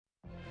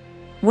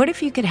What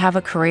if you could have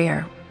a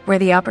career where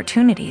the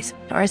opportunities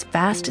are as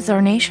vast as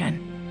our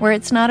nation, where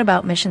it's not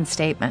about mission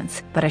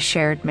statements, but a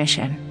shared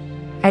mission?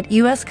 At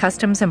U.S.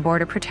 Customs and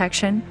Border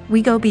Protection,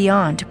 we go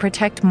beyond to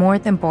protect more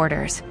than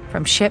borders.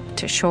 From ship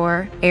to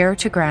shore, air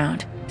to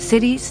ground,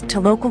 cities to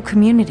local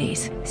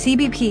communities,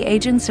 CBP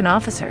agents and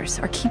officers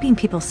are keeping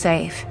people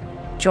safe.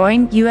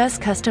 Join U.S.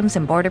 Customs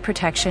and Border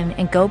Protection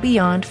and go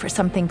beyond for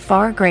something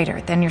far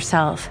greater than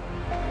yourself.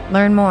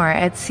 Learn more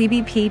at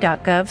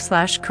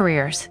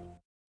cbp.gov/careers.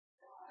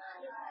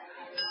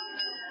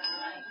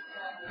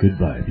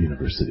 Goodbye,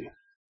 University.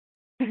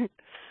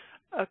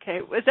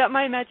 Okay, was that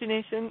my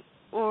imagination,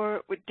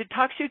 or did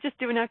TalkShoe just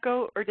do an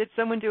echo, or did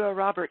someone do a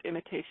Robert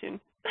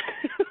imitation?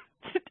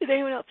 Did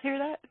anyone else hear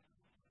that?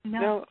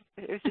 No,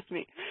 it was just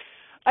me.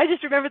 I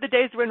just remember the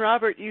days when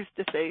Robert used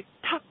to say,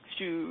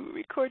 TalkShoe,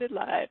 recorded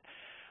live.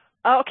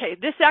 Okay,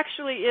 this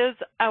actually is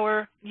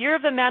our Year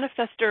of the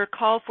Manifestor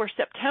call for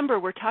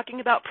September. We're talking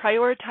about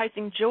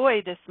prioritizing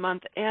joy this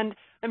month, and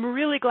I'm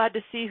really glad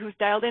to see who's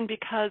dialed in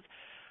because,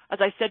 as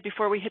I said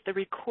before we hit the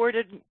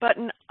recorded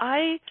button,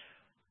 I'd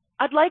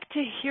like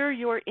to hear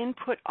your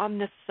input on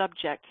this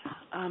subject.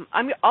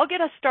 I'll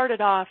get us started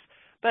off,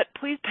 but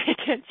please pay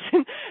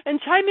attention and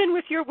chime in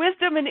with your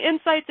wisdom and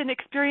insights and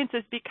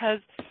experiences because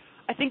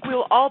I think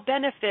we'll all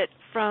benefit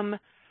from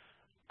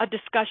a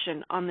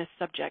discussion on this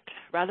subject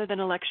rather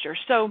than a lecture.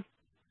 So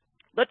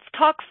let's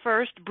talk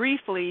first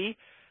briefly,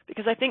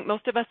 because I think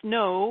most of us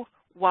know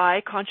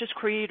why conscious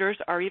creators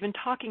are even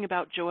talking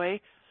about joy.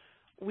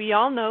 We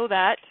all know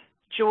that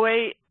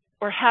joy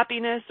or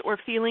happiness or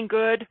feeling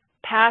good,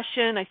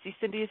 passion, I see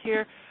Cindy is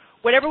here,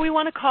 whatever we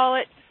want to call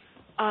it,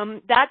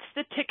 that's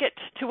the ticket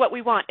to what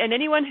we want. And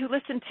anyone who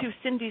listened to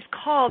Cindy's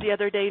call the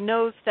other day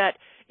knows that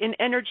in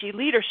energy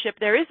leadership,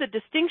 there is a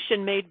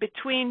distinction made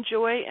between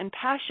joy and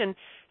passion.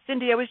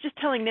 Cindy, I was just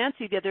telling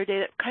Nancy the other day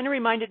that kind of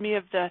reminded me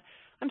of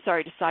I'm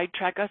sorry to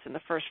sidetrack us in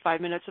the first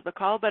 5 minutes of the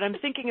call, but I'm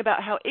thinking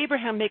about how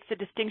Abraham makes a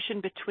distinction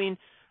between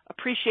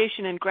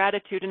appreciation and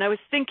gratitude. And I was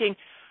thinking,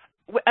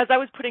 as I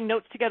was putting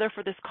notes together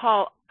for this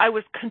call, I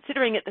was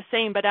considering it the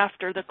same, but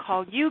after the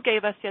call you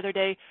gave us the other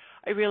day,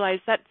 I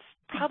realized that's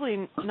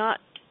probably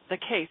not the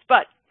case.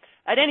 But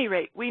at any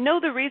rate, we know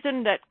the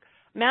reason that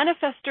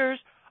manifestors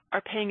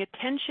are paying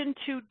attention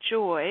to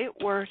joy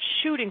or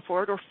shooting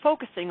for it or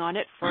focusing on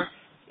it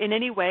in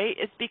any way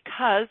is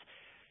because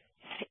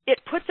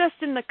it puts us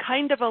in the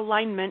kind of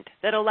alignment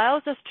that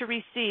allows us to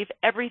receive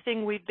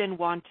everything we've been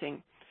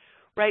wanting,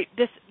 right?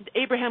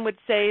 Abraham would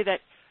say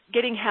that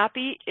getting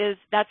happy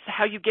that's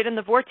how you get in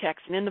the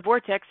vortex, and in the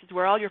vortex is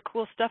where all your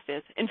cool stuff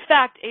is. In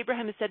fact,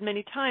 Abraham has said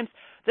many times,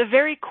 the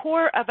very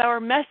core of our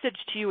message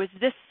to you is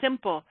this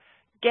simple: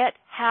 get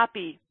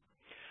happy.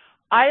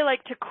 I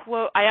like to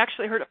quote, I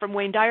actually heard it from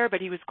Wayne Dyer,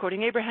 but he was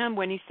quoting Abraham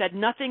when he said,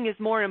 nothing is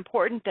more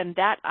important than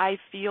that I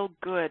feel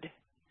good.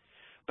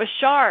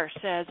 Bashar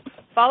says,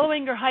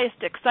 following your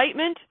highest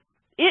excitement,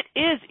 it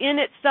is in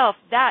itself,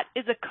 that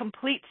is a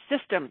complete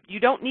system. You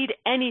don't need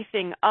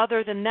anything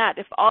other than that.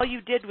 If all you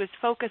did was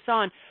focus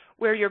on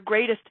where your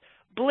greatest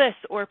bliss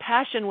or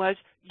passion was,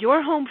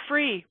 you're home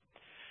free.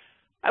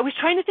 I was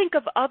trying to think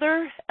of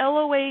other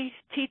LOA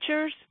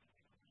teachers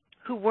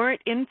who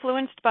weren't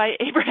influenced by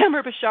Abraham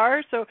or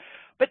Bashar.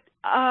 But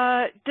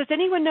does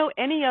anyone know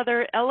any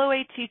other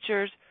LOA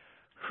teachers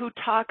who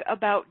talk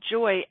about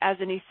joy as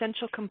an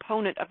essential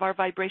component of our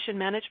vibration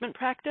management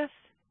practice?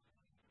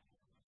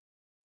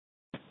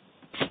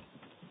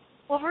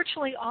 Well,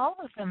 virtually all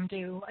of them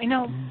do. I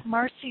know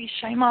Marcy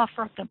Scheimoff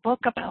wrote the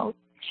book about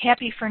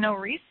happy for no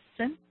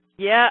reason.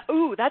 Yeah,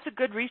 that's a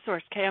good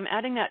resource, Kay. I'm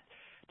adding that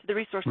to the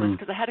resource list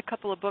because I had a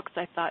couple of books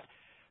I thought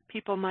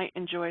people might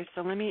enjoy.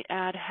 So let me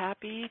add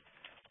happy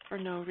for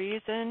no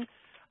reason.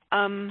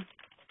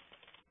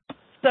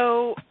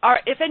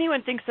 If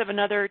anyone thinks of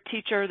another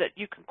teacher that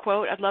you can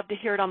quote, I'd love to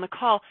hear it on the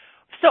call.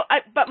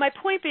 But my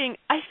point being,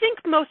 I think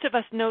most of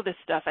us know this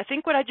stuff. I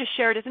think what I just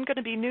shared isn't going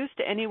to be news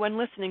to anyone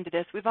listening to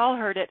this. We've all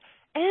heard it.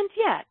 And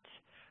yet,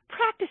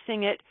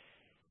 practicing it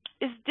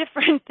is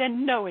different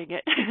than knowing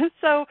it.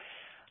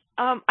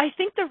 I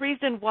think the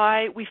reason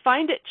why we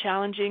find it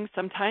challenging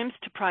sometimes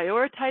to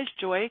prioritize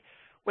joy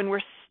when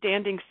we're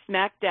standing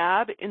smack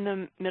dab in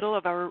the middle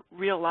of our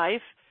real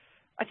life,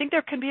 I think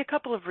there can be a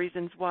couple of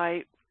reasons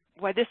why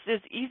this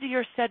is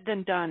easier said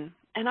than done.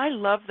 And I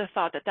love the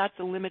thought that that's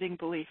a limiting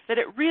belief, that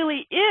it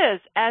really is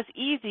as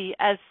easy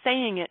as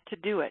saying it to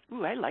do it.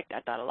 I like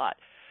that thought a lot.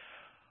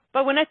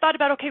 But when I thought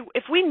about, okay,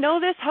 if we know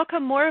this, how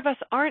come more of us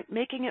aren't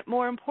making it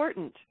more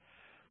important?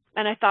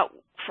 And I thought,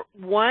 for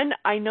one,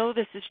 I know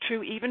this is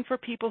true even for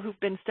people who've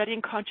been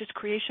studying conscious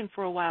creation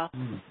for a while.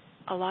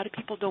 A lot of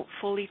people don't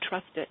fully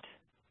trust it.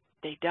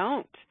 They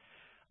don't.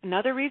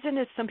 Another reason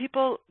is some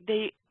people,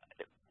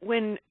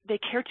 when they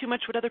care too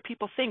much what other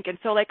people think, and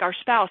so like our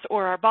spouse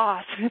or our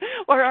boss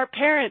or our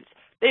parents,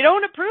 they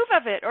don't approve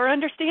of it or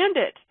understand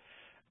it.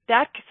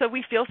 So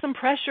we feel some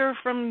pressure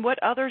from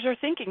what others are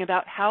thinking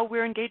about how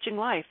we're engaging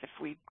life if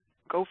we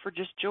go for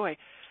just joy.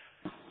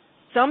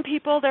 Some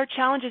people, their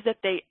challenge is that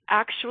they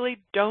actually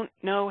don't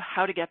know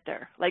how to get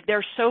there. Like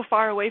they're so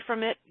far away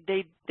from it,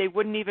 they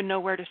wouldn't even know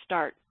where to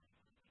start.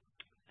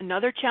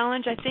 Another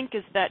challenge, I think,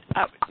 is that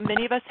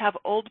many of us have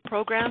old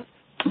programs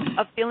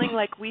of feeling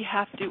like we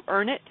have to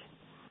earn it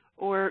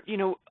or,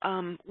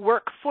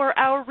 work for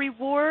our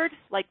reward.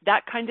 Like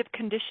that kind of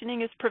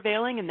conditioning is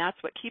prevailing, and that's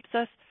what keeps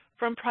us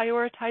from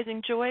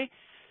prioritizing joy.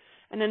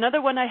 And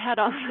another one I had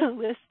on the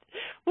list,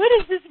 what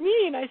does this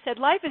mean? I said,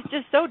 life is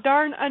just so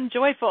darn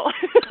unjoyful.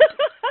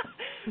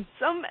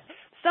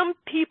 Some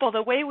people,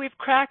 the way we've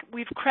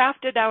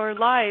crafted our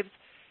lives,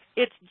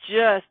 it's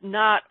just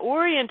not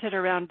oriented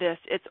around this.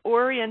 It's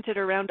oriented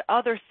around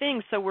other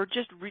things, so we're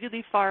just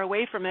really far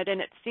away from it, and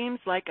it seems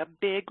like a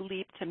big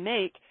leap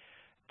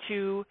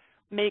to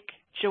make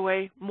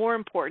joy more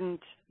important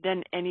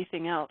than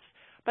anything else.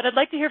 But I'd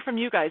like to hear from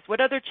you guys.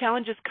 What other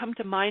challenges come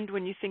to mind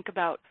when you think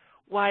about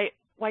why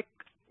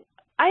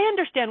I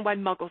understand why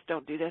muggles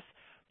don't do this,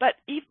 but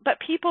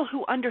people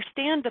who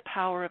understand the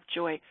power of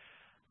joy,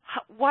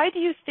 why do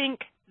you think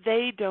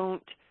they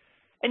don't?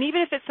 And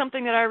even if it's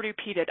something that I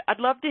repeated, I'd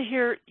love to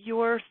hear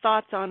your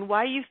thoughts on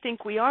why you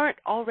think we aren't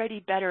already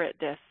better at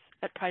this,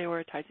 at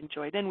prioritizing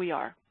joy, than we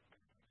are.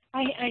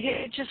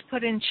 I just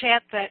put in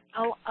chat that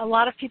a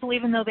lot of people,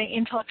 even though they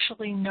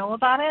intellectually know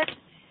about it,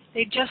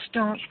 they just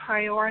don't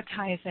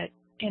prioritize it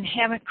and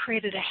haven't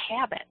created a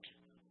habit.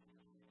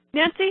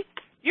 Nancy,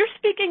 you're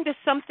speaking to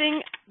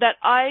something that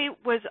I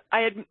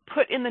had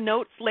put in the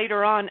notes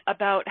later on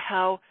about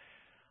how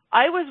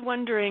I was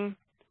wondering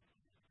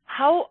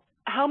how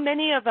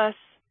many of us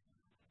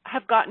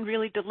have gotten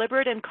really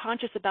deliberate and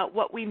conscious about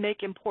what we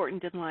make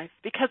important in life.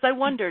 Because I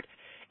wondered,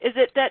 is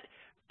it that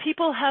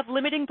people have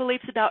limiting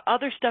beliefs about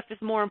other stuff is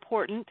more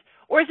important,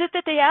 or is it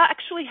that they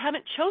actually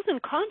haven't chosen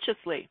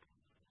consciously?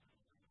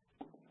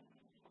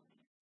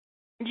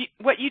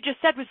 What you just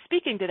said was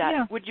speaking to that.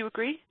 Yeah. Would you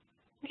agree?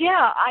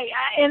 Yeah,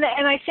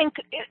 I think,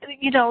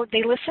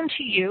 they listen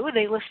to you,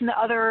 they listen to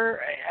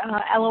other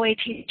LOA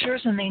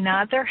teachers, and they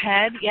nod their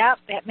head, yep,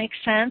 that makes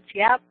sense,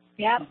 yep,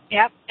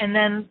 and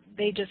then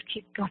they just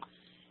keep going.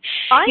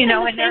 I'm in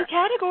the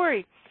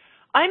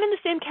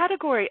same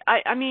category.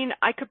 I mean,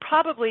 I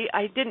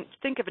didn't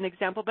think of an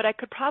example, but I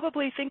could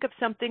probably think of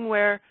something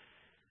where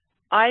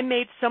I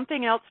made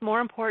something else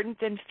more important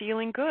than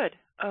feeling good.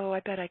 Oh, I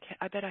bet I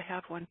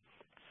have one.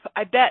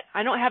 I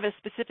don't have a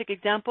specific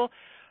example,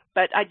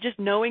 but just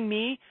knowing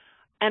me,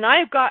 and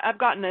I've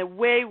gotten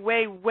way,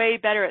 way, way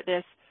better at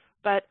this,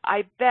 but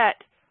I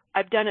bet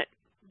I've done it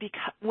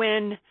because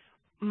when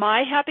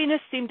my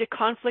happiness seemed to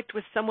conflict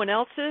with someone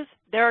else's,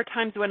 there are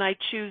times when I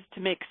choose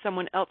to make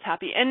someone else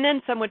happy. And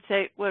then some would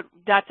say, well,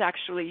 that's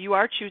actually, you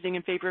are choosing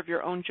in favor of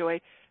your own joy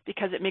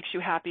because it makes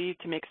you happy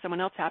to make someone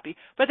else happy.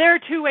 But there are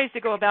two ways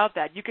to go about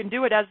that. You can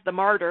do it as the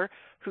martyr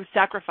who's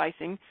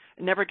sacrificing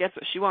and never gets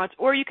what she wants,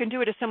 or you can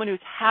do it as someone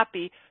who's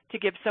happy to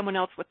give someone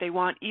else what they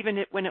want,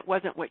 even when it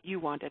wasn't what you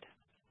wanted.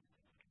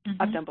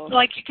 Mm-hmm. I've done both.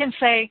 Like you can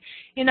say,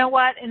 you know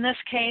what, in this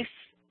case,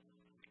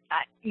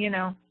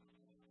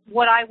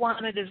 what I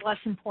wanted is less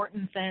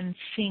important than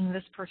seeing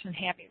this person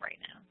happy right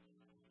now.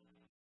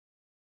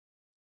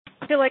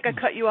 I feel like I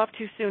cut you off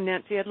too soon,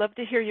 Nancy. I'd love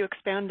to hear you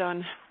expand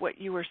on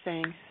what you were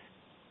saying.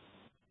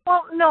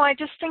 Well, no, I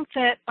just think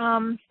that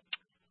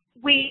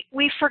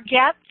we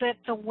forget that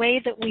the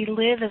way that we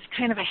live is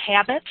kind of a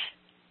habit.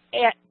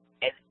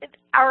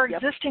 Our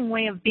existing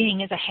way of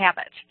being is a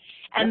habit.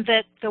 And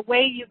that the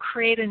way you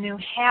create a new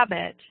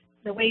habit,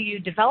 the way you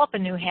develop a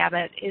new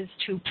habit is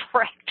to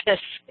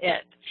practice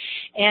it.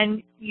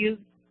 And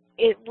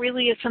it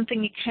really is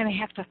something you kind of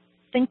have to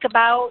think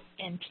about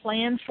and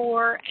plan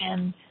for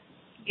and,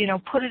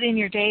 put it in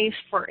your days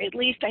for at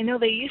least, I know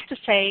they used to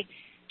say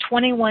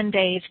 21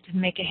 days to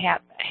make a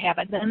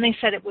habit. Then they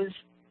said it was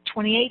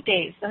 28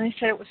 days. Then they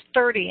said it was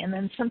 30. And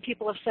then some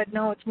people have said,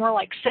 no, it's more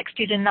like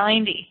 60 to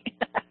 90.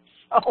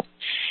 So,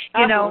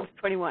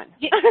 21.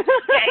 you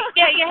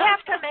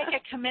have to make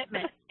a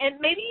commitment. And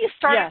maybe you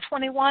start at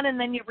 21 and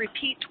then you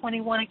repeat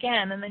 21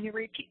 again and then you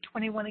repeat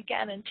 21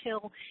 again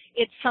until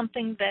it's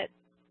something that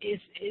is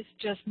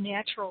just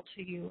natural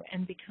to you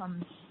and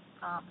becomes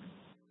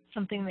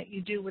something that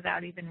you do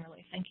without even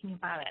really thinking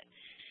about it.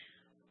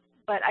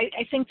 But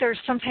I think there's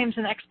sometimes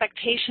an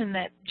expectation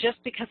that just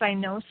because I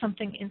know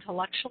something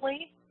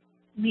intellectually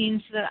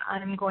means that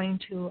I'm going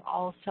to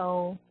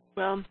also,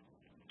 I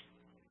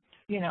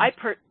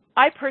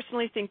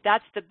personally think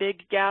that's the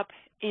big gap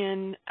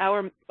in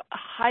our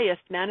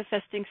highest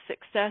manifesting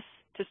success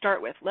to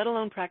start with, let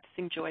alone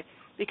practicing joy,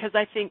 because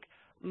I think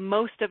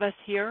most of us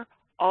here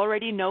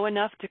already know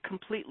enough to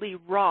completely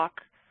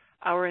rock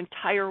our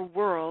entire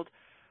world,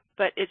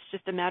 but it's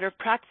just a matter of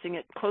practicing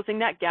it, closing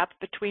that gap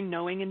between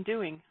knowing and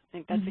doing. I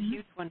think that's a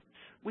huge one.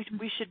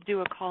 We should do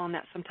a call on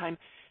that sometime.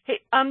 Hey,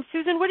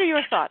 Susan, what are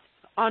your thoughts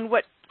on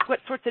what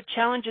sorts of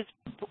challenges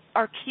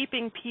are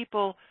keeping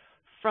people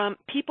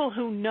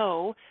who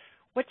know,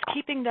 what's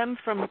keeping them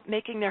from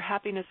making their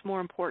happiness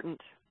more important?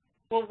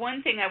 Well,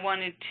 one thing I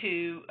wanted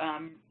to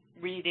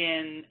read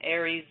in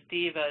Aries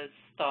Diva's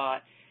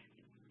thought,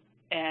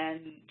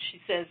 and she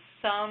says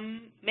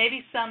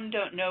maybe some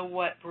don't know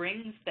what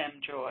brings them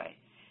joy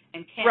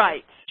and can't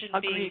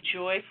imagine being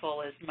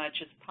joyful as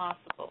much as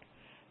possible.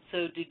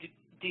 So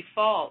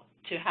default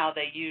to how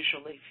they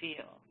usually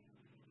feel.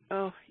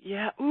 Oh,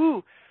 yeah.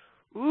 Ooh.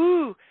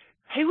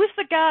 Hey, who's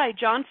the guy,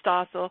 John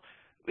Stossel,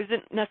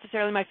 isn't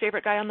necessarily my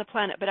favorite guy on the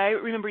planet, but I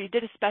remember he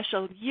did a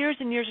special years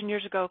and years and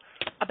years ago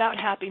about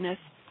happiness,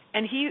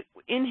 and he,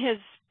 in his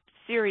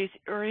series,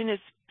 or in his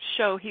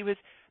show, he was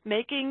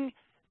making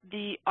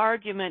the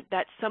argument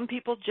that some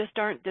people just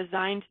aren't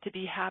designed to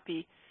be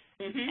happy.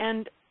 Mm-hmm.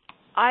 And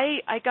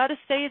I got to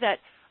say that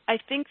I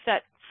think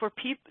that for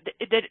people,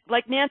 that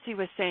like Nancy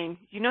was saying,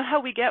 you know how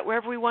we get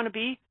wherever we want to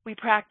be? We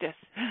practice.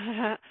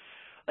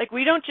 Like,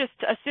 we don't just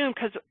assume,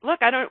 because, look,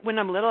 when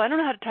I'm little, I don't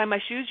know how to tie my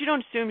shoes. You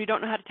don't assume you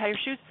don't know how to tie your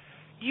shoes.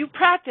 You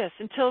practice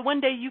until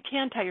one day you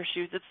can tie your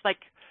shoes. It's like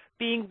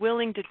being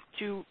willing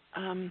to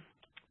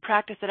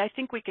practice it. I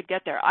think we could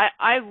get there.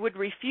 I would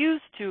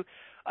refuse to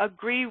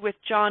agree with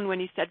John when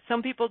he said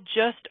some people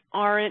just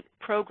aren't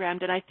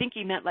programmed, and I think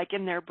he meant like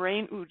in their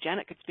brain. Ooh,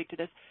 Janet could speak to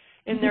this.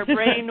 In their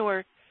brain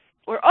or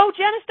oh,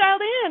 Janet's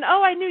dialed in.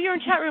 Oh, I knew you were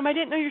in chat room. I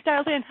didn't know you were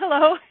dialed in.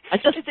 Hello.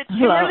 Is it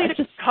too early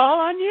to call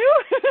on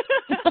you?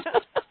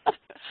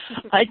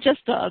 I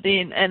just dialed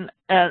in, and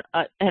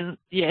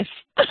yes.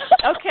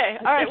 Okay.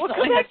 All right. We'll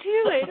come back to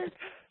you later.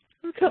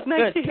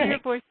 Nice to hear your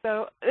voice,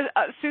 though.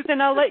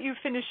 Susan, I'll let you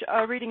finish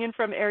reading in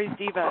from Aries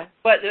Diva.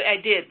 But I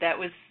did. That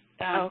was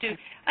okay.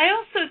 I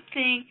also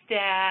think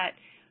that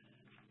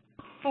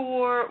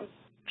for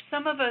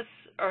some of us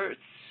are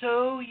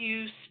so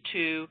used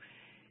to,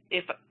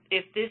 if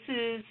this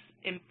is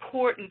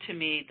important to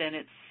me, then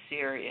it's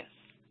serious.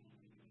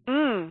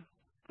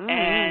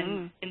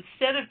 And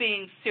instead of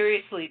being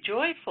seriously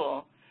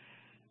joyful,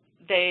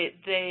 they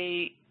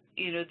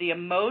the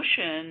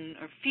emotion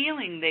or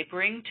feeling they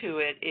bring to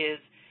it is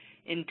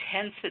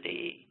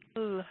intensity,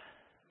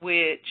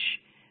 which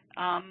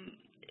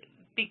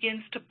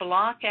begins to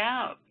block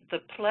out the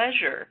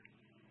pleasure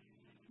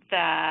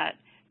that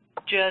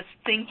just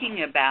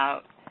thinking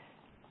about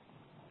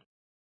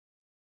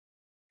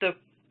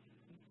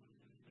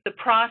the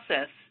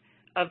process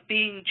of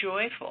being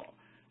joyful,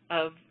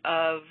 of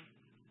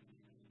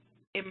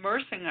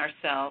immersing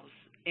ourselves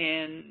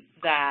in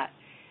that.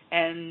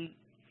 And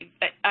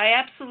I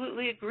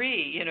absolutely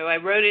agree. I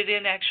wrote it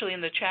in actually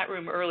in the chat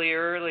room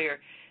earlier,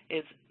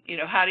 is,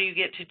 how do you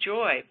get to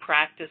joy?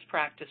 Practice,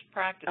 practice,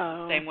 practice.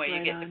 The same way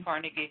you get to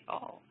Carnegie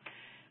Hall.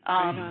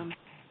 And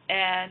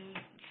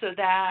so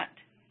that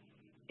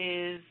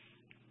is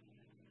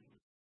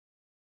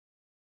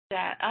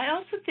that. I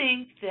also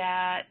think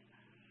that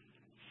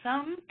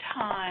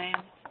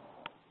sometimes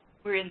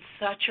we're in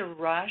such a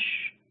rush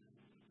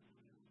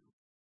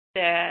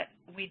that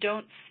we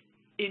don't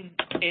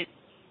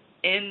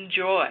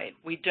enjoy,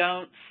 we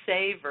don't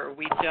savor,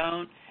 we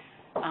don't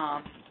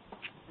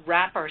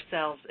wrap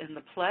ourselves in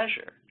the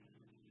pleasure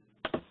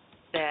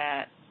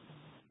that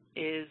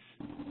is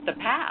the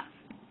path.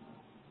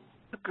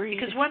 Agreed.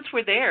 Because once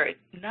we're there,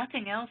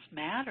 nothing else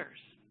matters.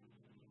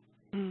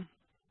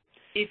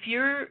 If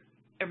you're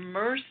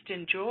immersed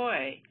in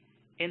joy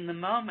in the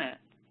moment,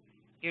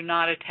 you're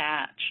not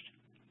attached.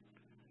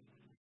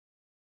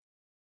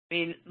 I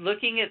mean,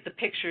 looking at the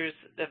pictures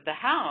of the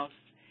house,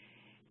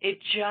 it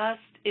just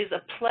is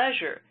a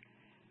pleasure.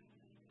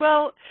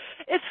 Well,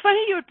 it's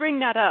funny you would bring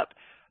that up,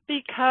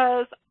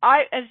 because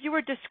as you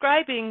were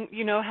describing,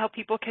 how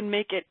people can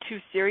make it too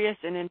serious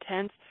and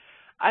intense,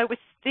 I was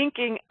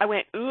thinking, I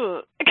went,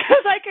 ooh,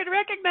 because I could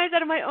recognize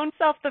that in my own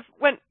self,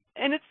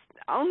 and it's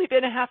only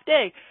been a half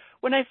day.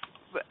 When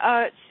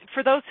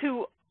for those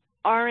who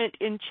aren't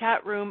in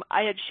chat room,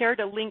 I had shared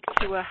a link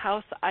to a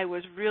house I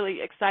was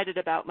really excited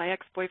about. My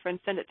ex-boyfriend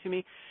sent it to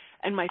me,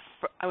 and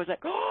I was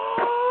like,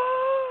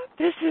 oh,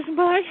 this is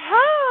my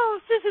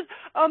house. This is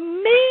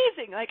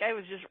amazing. Like, I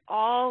was just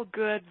all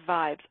good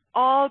vibes.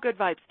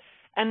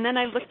 And then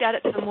I looked at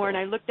it some more, and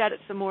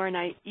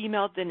I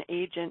emailed an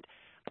agent,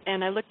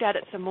 and I looked at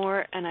it some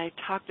more, and I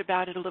talked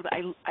about it a little bit.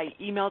 I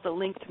emailed a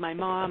link to my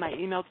mom. I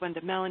emailed one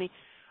to Melanie.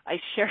 I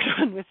shared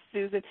one with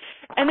Susan,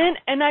 and then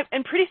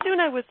and pretty soon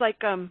I was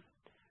like, oh,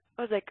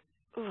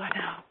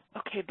 no,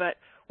 okay, but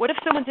what if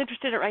someone's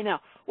interested in it right now?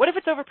 What if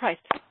it's overpriced?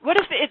 What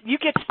if you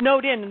get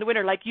snowed in the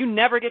winter, like you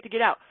never get to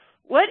get out?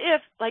 What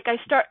if, like,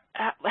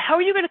 how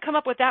are you going to come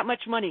up with that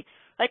much money?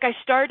 Like, I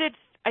started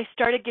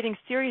getting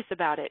serious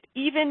about it,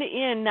 even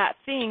in that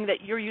thing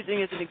that you're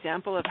using as an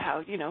example of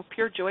how,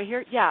 pure joy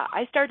here. Yeah,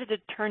 I started to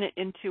turn it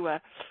into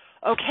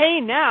okay,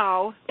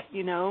 now,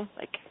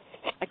 like,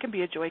 I can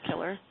be a joy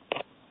killer.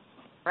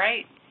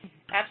 Right,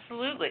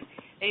 absolutely.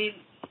 I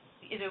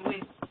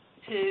mean,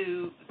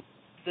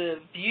 the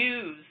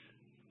views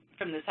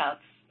from this house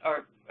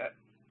are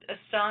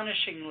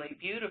astonishingly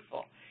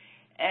beautiful,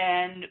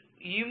 and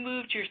you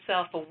moved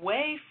yourself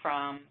away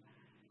from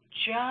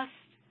just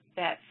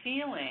that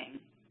feeling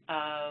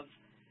of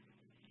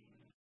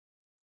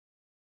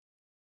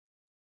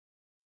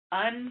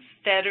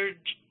unfettered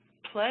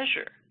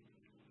pleasure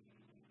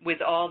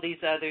with all these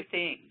other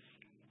things.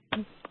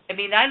 I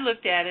mean, I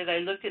looked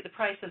at the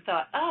price and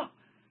thought, oh,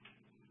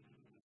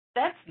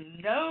 that's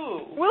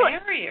no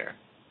barrier.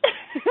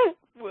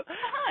 Well,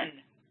 fun.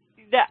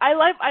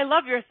 I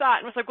love your thought.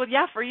 And I was like, well,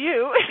 yeah, for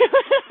you.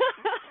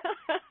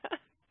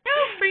 No,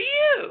 for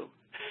you.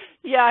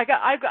 Yeah,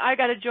 I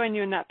got to join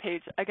you in that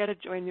page.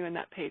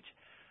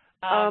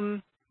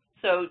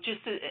 So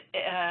just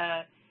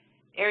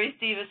Aries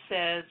Diva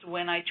says,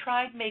 when I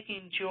tried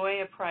making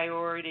joy a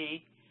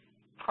priority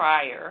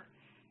prior,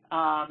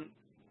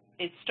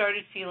 it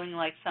started feeling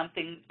like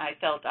something I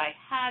felt I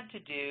had to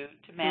do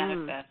to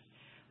manifest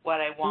what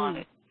I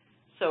wanted.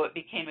 So it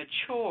became a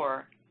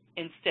chore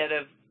instead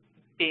of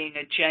being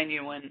a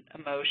genuine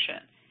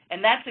emotion.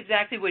 And that's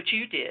exactly what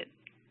you did.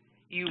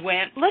 You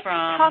went Let's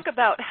talk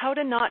about how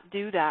to not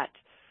do that.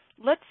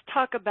 Let's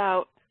talk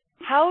about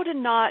how to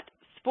not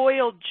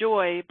spoil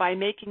joy by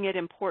making it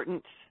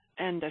important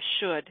and a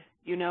should,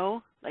 you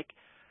know? Like,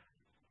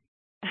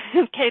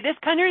 okay, this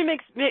kind of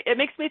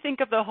makes me think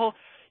of the whole,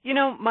 you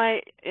know,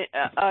 my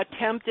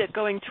attempt at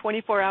going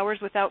 24 hours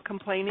without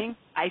complaining.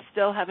 I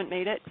still haven't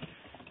made it.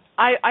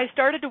 I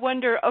started to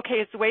wonder, okay,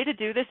 is the way to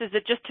do this, is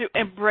it just to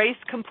embrace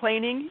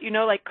complaining? You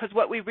know, like, because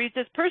what we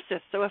resist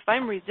persists. So if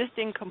I'm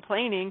resisting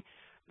complaining,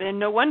 then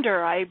no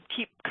wonder I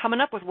keep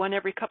coming up with one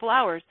every couple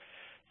hours.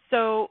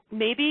 So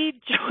maybe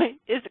joy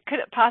could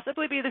it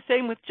possibly be the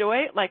same with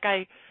joy? Like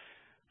I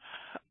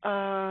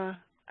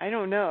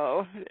don't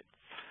know.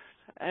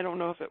 I don't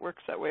know if it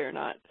works that way or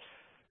not.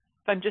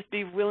 If I'm just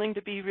willing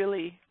to be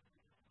really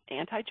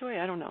anti-joy,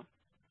 I don't know.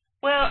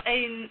 Well,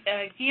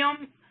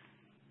 Guillaume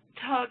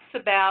talks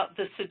about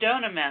the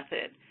Sedona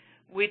method,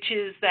 which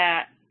is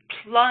that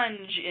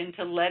plunge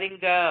into letting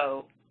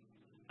go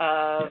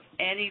of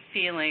any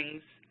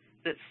feelings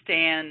that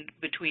stand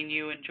between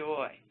you and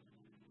joy.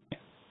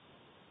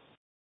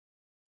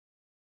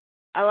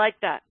 I like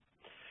that.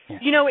 Yeah.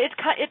 You know, it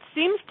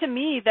seems to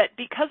me that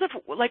because of,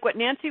 like what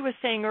Nancy was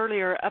saying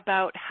earlier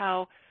about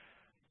how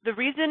the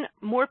reason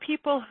more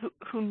people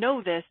who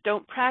know this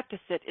don't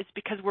practice it is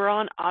because we're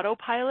on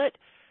autopilot,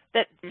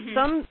 that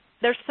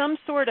there's some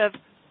sort of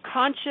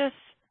conscious,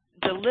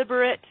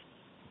 deliberate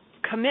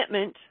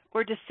commitment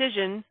or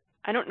decision.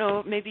 I don't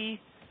know, maybe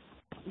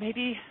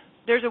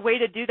there's a way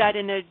to do that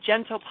in a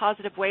gentle,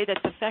 positive way that's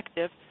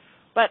effective,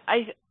 but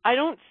I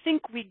don't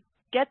think we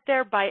get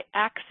there by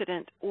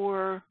accident,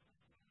 or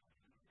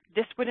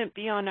this wouldn't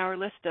be on our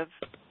list of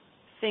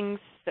things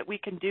that we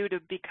can do to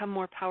become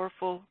more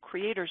powerful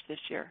creators this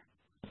year.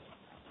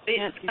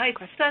 I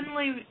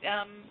suddenly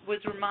was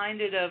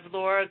reminded of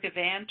Laura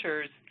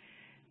Gavanter's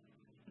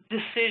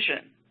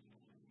decision.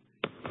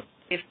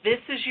 If this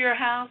is your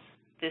house,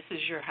 this is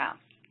your house.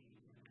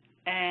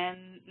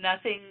 And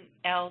nothing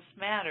else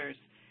matters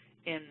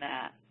in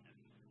that.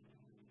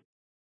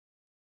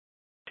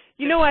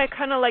 You know, I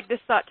kind of like this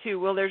thought, too.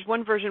 Well, there's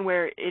one version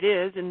where it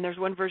is, and there's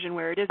one version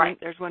where it isn't. Right.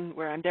 There's one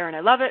where I'm there and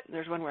I love it, and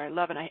there's one where I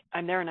love and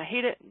I'm there and I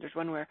hate it, and there's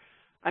one where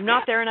I'm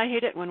not there and I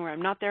hate it, and one where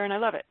I'm not there and I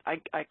love it. I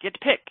get to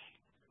pick.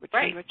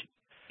 Right.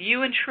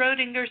 You and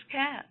Schrodinger's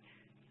cat.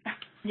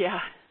 Yeah.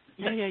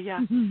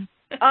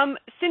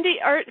 Cindy,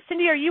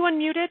 are you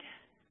unmuted?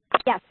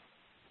 Yes.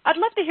 I'd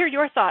love to hear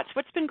your thoughts.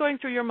 What's been going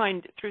through your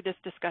mind through this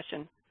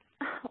discussion?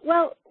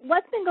 Well,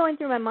 what's been going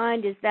through my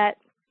mind is that,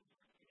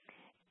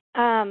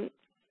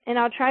 and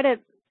I'll try to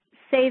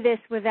say this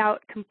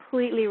without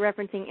completely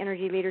referencing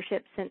energy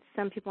leadership, since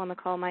some people on the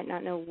call might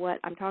not know what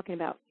I'm talking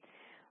about.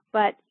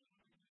 But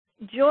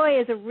joy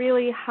is a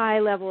really high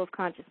level of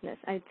consciousness.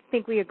 I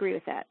think we agree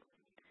with that.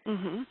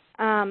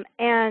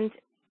 And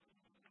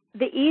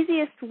the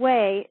easiest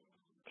way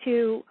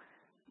to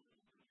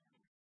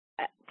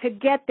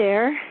get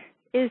there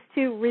is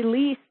to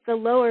release the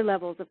lower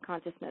levels of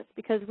consciousness,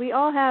 because we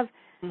all have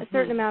a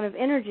certain amount of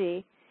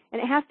energy,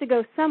 and it has to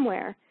go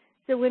somewhere.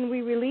 So when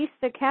we release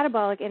the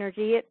catabolic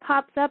energy, it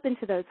pops up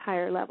into those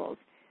higher levels.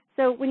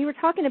 So when you were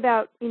talking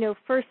about, you know,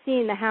 first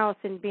seeing the house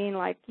and being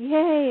like,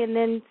 yay, and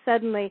then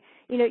suddenly,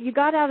 you know, you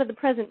got out of the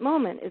present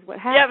moment is what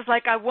happened. Yeah, it was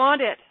like, I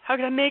want it. How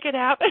can I make it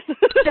happen?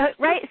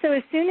 Right. So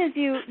as soon as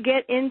you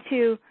get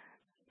into,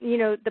 you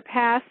know, the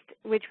past,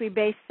 which we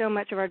base so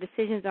much of our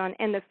decisions on,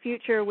 and the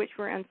future, which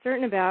we're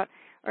uncertain about,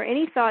 or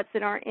any thoughts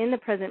that aren't in the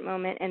present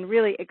moment and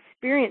really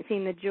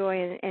experiencing the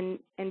joy and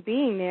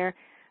being there,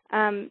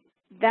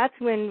 that's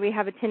when we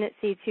have a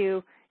tendency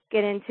to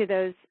get into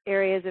those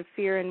areas of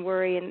fear and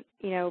worry and,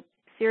 you know,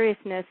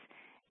 seriousness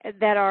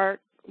that are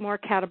more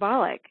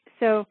catabolic.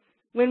 So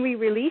when we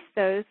release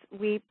those,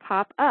 we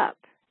pop up.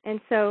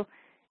 And so,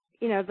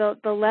 you know,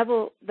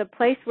 the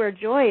place where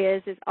joy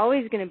is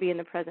always going to be in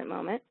the present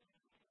moment.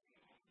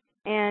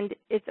 And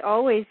it's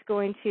always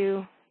going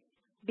to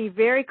be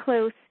very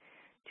close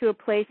to a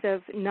place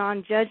of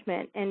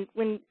non-judgment. And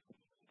when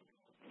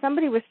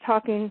somebody was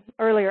talking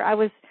earlier, I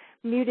was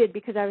muted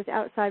because I was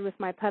outside with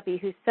my puppy,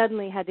 who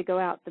suddenly had to go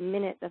out the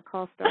minute the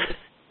call started.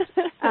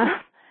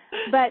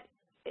 But,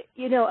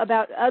 you know,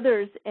 about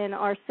others and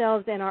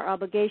ourselves and our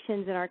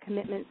obligations and our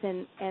commitments.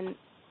 And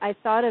I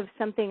thought of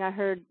something I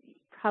heard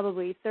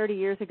probably 30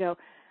 years ago,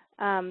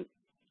 and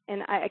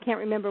I can't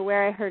remember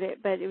where I heard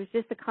it, but it was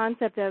just the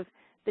concept of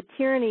the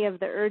tyranny of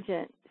the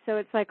urgent. So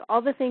it's like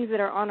all the things that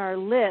are on our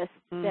list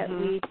that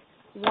we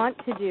want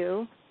to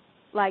do,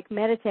 like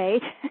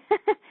meditate,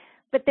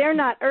 but they're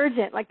not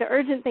urgent. Like the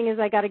urgent thing is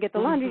I got to get the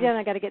laundry done,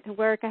 I got to get to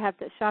work, I have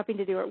to shopping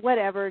to do, or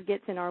whatever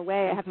gets in our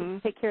way. I have to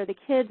take care of the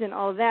kids and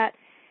all of that.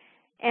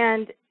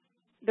 And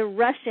the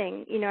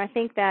rushing, I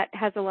think that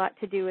has a lot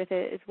to do with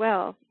it as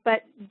well.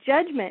 But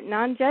judgment,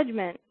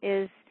 non-judgment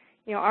is,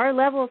 our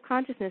level of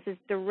consciousness is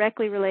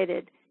directly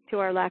related to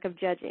our lack of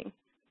judging.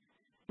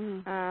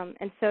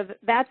 And so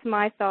that's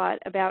my thought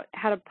about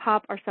how to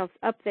pop ourselves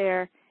up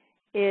there,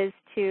 is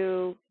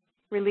to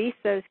release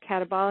those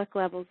catabolic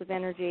levels of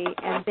energy,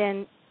 and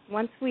then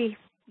once we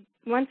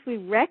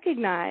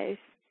recognize,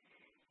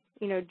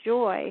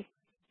 joy,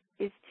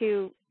 is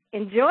to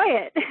enjoy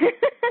it.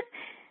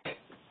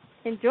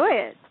 Enjoy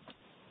it.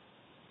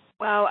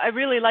 Wow, I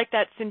really like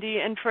that, Cindy.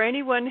 And for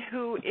anyone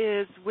who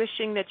is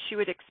wishing that she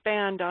would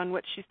expand on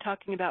what she's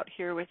talking about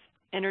here with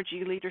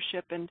energy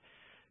leadership and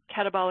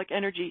catabolic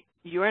energy,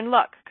 you're in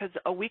luck, because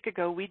a week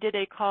ago we did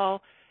a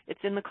call. It's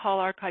in the call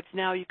archives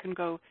now. You can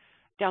go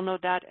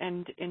download that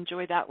and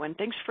enjoy that one.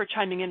 Thanks for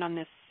chiming in on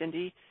this,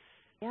 Cindy.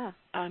 Yeah.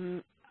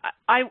 I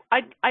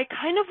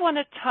kind of want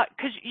to talk,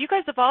 because you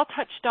guys have all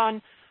touched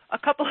on a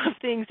couple of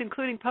things,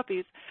 including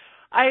puppies.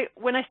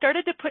 When I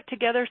started to put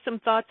together some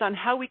thoughts on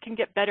how we can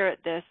get better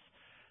at this,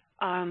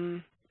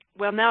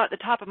 well, now at the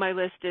top of my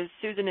list is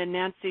Susan and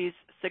Nancy's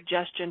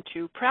suggestion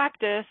to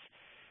practice.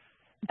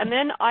 And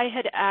then I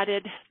had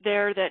added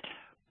there that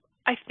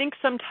I think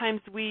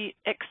sometimes we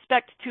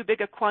expect too big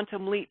a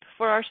quantum leap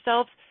for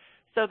ourselves,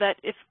 so that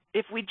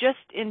if we just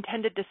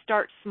intended to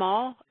start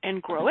small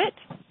and grow it,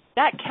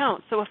 that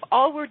counts. So if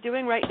all we're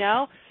doing right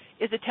now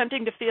is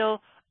attempting to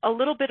feel a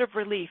little bit of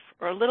relief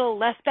or a little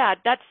less bad,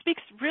 that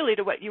speaks really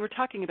to what you were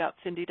talking about,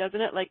 Cindy, doesn't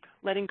it? Like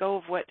letting go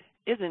of what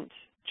isn't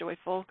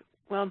joyful.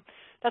 Well,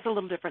 that's a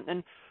little different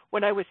than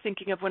what I was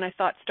thinking of when I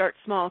thought start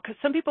small. Because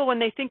some people, when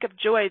they think of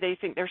joy, they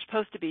think they're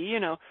supposed to be,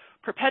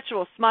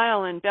 perpetual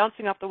smile and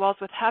bouncing off the walls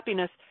with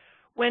happiness.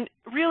 When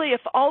really, if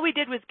all we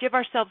did was give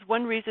ourselves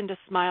one reason to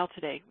smile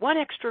today, one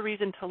extra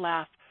reason to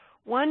laugh,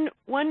 one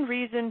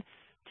reason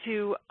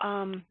to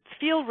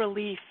feel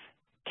relief,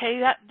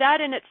 okay,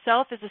 that in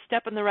itself is a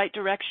step in the right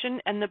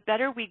direction. And the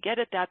better we get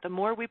at that, the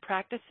more we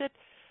practice it,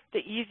 the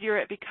easier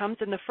it becomes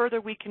and the further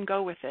we can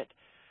go with it.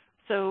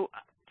 So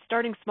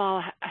starting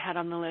small I had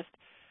on the list.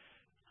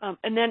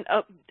 And then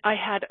I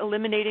had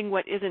eliminating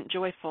what isn't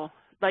joyful,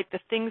 like the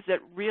things that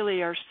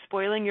really are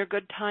spoiling your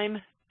good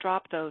time,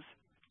 drop those.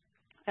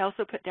 I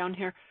also put down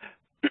here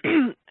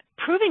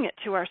proving it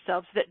to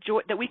ourselves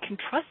that we can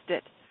trust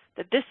it,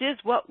 that this is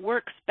what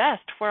works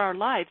best for our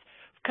lives.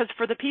 Because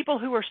for the people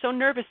who are so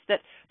nervous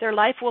that their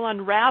life will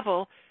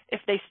unravel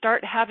if they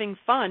start having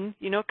fun,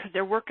 because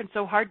they're working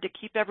so hard to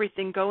keep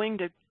everything going,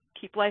 to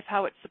keep life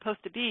how it's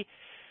supposed to be,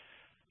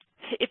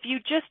 if you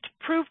just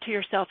prove to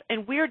yourself,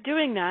 and we're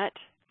doing that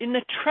in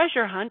the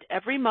treasure hunt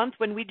every month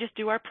when we just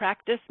do our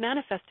practice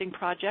manifesting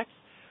projects,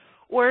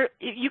 or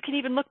you can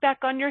even look back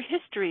on your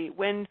history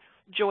when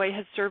joy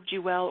has served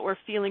you well, or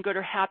feeling good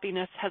or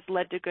happiness has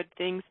led to good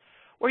things.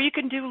 Or you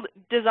can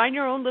design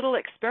your own little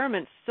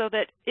experiments so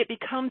that it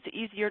becomes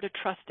easier to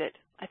trust it.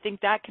 I think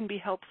that can be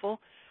helpful.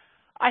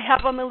 I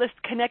have on the list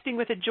connecting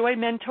with a joy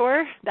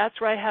mentor. That's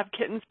where I have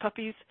kittens,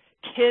 puppies,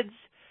 kids,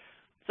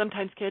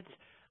 sometimes kids,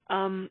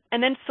 and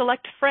then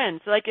select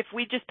friends. Like if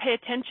we just pay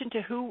attention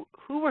to who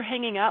we're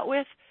hanging out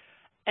with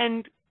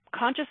and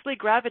consciously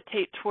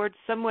gravitate towards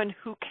someone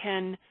who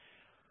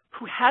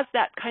has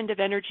that kind of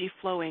energy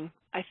flowing,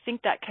 I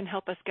think that can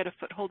help us get a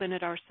foothold in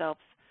it ourselves.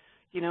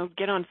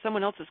 Get on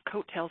someone else's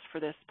coattails for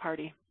this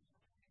party.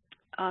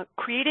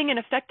 Creating an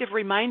effective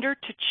reminder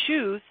to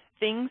choose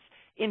things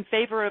in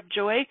favor of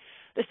joy.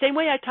 The same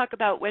way I talk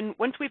about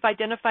once we've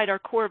identified our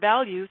core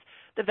values,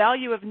 the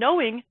value of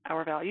knowing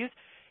our values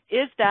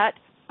is that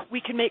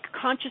we can make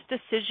conscious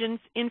decisions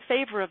in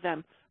favor of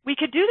them. We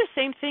could do the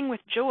same thing with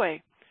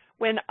joy.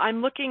 When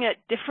I'm looking at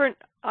different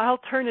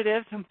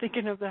alternatives, I'm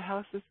thinking of the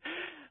houses.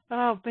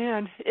 Oh,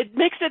 man, it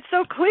makes it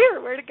so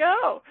clear where to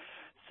go.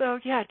 So,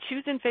 yeah,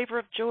 choose in favor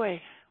of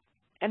joy.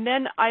 And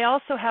then I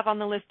also have on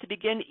the list to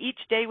begin each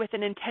day with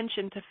an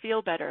intention to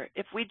feel better.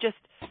 In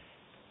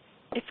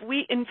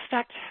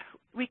fact,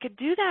 we could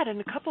do that in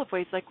a couple of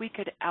ways. Like we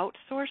could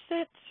outsource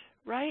it,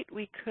 right?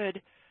 We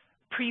could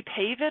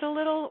pre-pave it a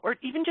little, or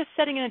even just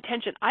setting an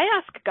intention. I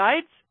ask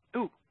guides.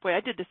 Ooh, boy, I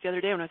did this the other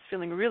day when I was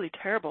feeling really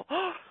terrible.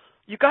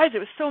 You guys, it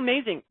was so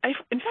amazing.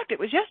 In fact, it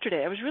was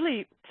yesterday. I was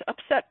really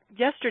upset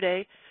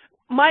yesterday.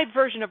 My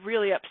version of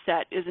really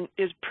upset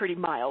is pretty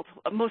mild.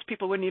 Most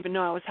people wouldn't even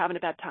know I was having a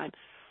bad time.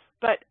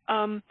 But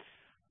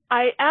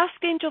I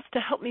asked angels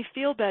to help me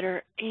feel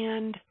better,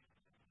 and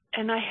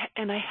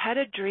I had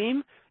a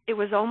dream. It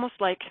was almost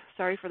like,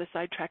 sorry for the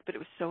sidetrack, but it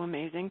was so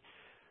amazing.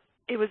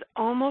 It was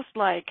almost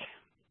like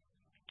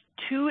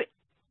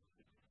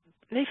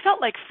they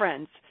felt like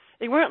friends.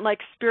 They weren't like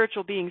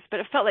spiritual beings, but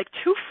it felt like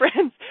two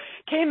friends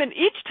came and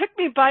each took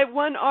me by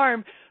one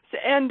arm,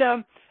 and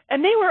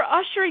they were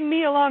ushering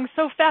me along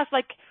so fast.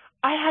 Like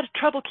I had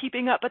trouble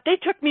keeping up, but they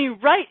took me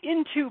right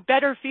into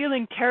better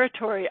feeling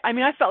territory. I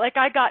mean, I felt like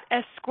I got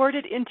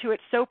escorted into it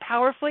so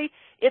powerfully.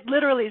 It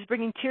literally is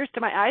bringing tears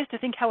to my eyes to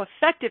think how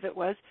effective it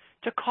was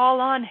to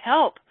call on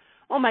help.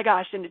 Oh my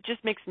gosh, and it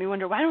just makes me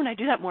wonder, why don't I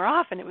do that more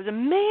often? It was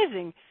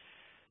amazing.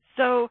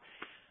 So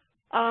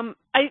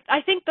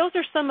I think those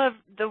are some of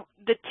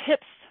the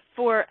tips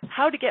for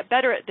how to get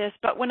better at this.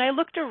 But when I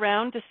looked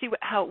around to see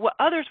what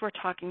others were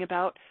talking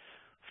about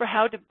for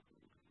how to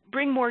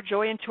bring more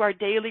joy into our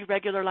daily,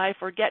 regular life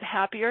or get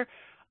happier,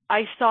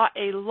 I saw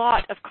a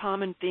lot of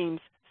common themes.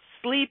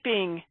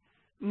 Sleeping,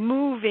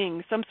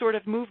 moving, some sort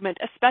of movement,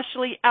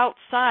 especially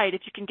outside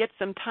if you can get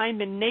some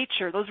time in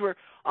nature. Those were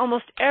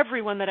almost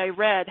everyone that I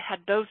read had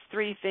those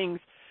three things.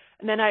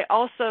 And then I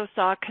also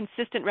saw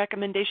consistent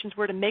recommendations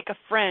were to make a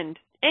friend,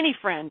 any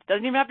friend,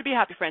 doesn't even have to be a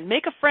happy friend.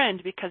 Make a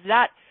friend because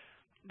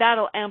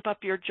that'll amp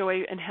up your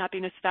joy and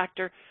happiness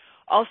factor.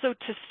 Also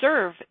to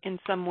serve in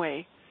some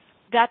way.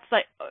 That's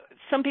like,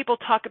 some people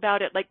talk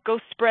about it like go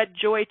spread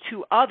joy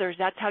to others.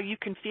 That's how you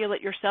can feel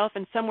it yourself.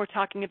 And some were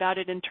talking about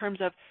it in terms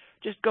of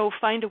just go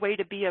find a way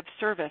to be of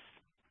service.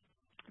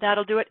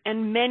 That'll do it.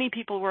 And many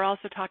people were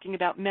also talking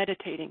about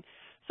meditating.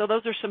 So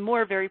those are some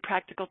more very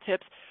practical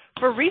tips.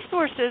 For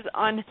resources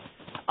on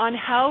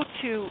how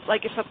to,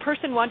 like if a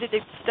person wanted to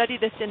study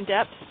this in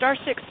depth, *6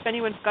 if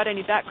anyone's got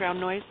any background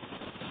noise,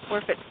 or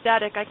if it's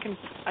static, I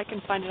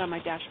can find it on my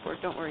dashboard.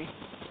 Don't worry.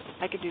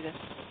 I could do this.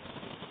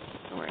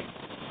 Don't worry.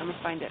 I'm going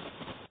to find it.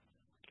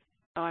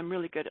 Oh, I'm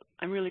really good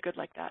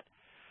like that.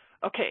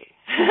 Okay.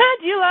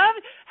 Do you love?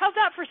 How's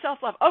that for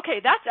self-love?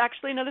 Okay, that's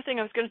actually another thing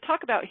I was going to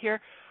talk about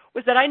here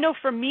was that I know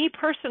for me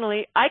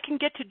personally, I can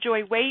get to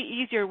joy way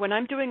easier when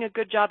I'm doing a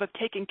good job of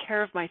taking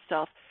care of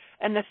myself.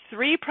 And the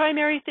three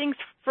primary things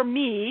for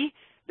me,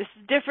 this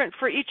is different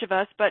for each of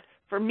us, but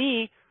for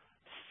me,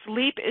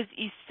 sleep is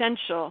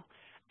essential.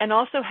 And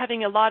also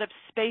having a lot of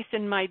space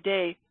in my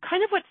day.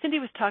 Kind of what Cindy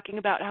was talking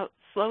about, how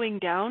slowing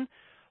down,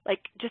 like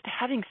just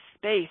having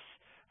space,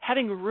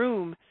 having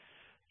room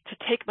to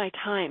take my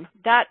time.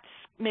 That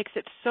makes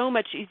it so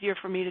much easier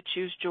for me to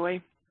choose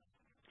joy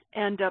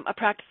and a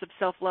practice of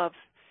self-love.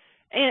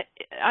 And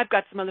I've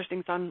got some other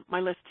things on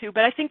my list too,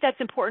 but I think that's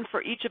important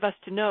for each of us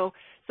to know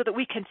so that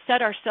we can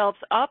set ourselves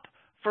up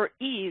for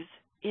ease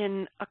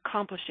in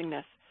accomplishing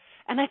this.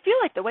 And I feel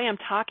like the way I'm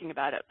talking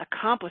about it,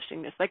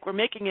 accomplishing this, like we're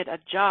making it a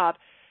job,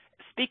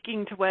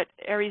 speaking to what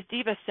Aries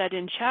Diva said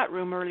in chat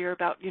room earlier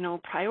about,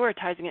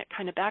 prioritizing it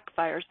kind of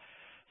backfires.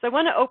 So I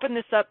want to open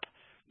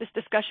this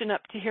discussion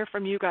up to hear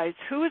from you guys.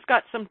 Who has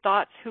got some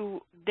thoughts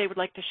who they would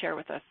like to share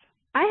with us?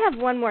 I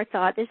have one more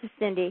thought. This is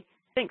Cindy.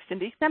 Thanks,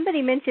 Cindy.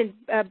 Somebody mentioned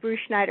Bruce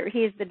Schneider. He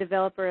is the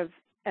developer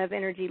of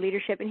energy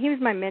leadership, and he was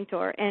my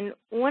mentor. And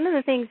one of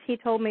the things he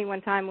told me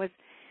one time was,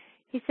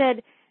 he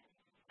said,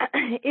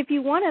 if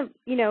you want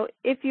to,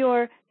 if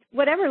you're,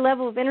 whatever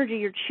level of energy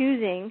you're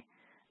choosing,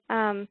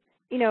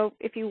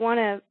 if you want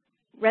to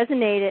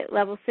resonate at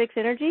level 6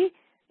 energy,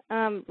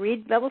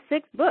 read level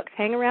 6 books,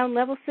 hang around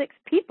level 6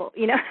 people,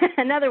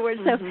 In other words,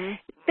 so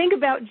think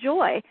about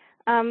joy.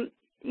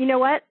 You know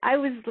what? I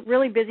was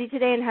really busy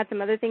today and had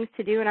some other things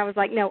to do, and I was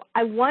like, no,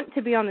 I want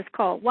to be on this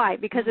call. Why?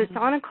 Because it's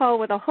on a call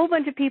with a whole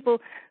bunch of people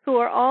who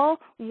are all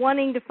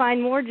wanting to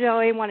find more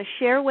joy, want to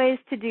share ways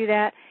to do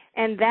that,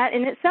 and that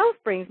in itself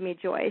brings me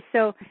joy.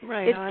 So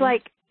it's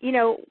like,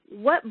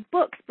 what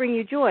books bring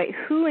you joy?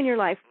 Who in your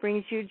life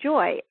brings you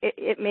joy?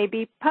 It may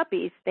be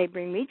puppies. They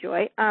bring me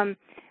joy.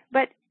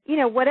 But,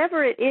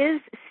 whatever it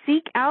is,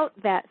 seek out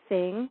that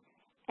thing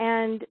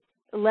and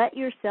let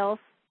yourself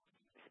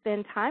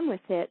spend time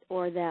with it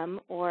or them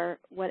or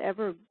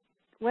whatever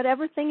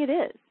thing it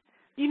is.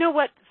 You know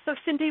what? So,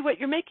 Cindy, what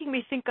you're making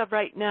me think of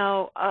right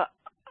now,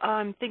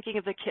 I'm thinking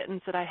of the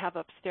kittens that I have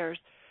upstairs.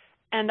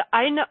 And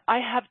I know I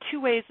have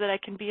two ways that I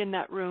can be in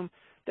that room.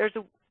 There's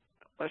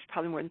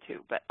probably more than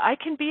two, but I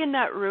can be in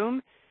that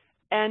room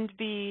and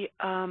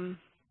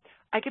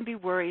I can be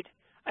worried.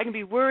 I can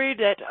be worried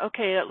that,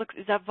 okay,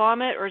 is that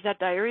vomit or is that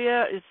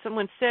diarrhea? Is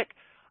someone sick?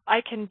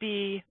 I can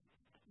be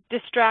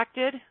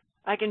distracted.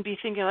 I can be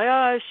thinking like,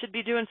 I should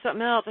be doing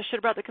something else. I should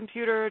have brought the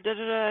computer.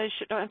 I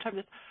don't have time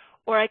to.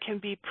 Or I can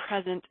be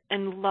present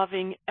and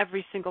loving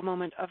every single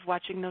moment of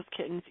watching those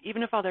kittens,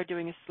 even if all they're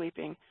doing is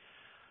sleeping.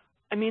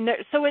 I mean,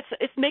 so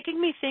it's making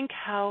me think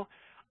how,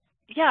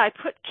 I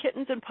put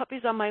kittens and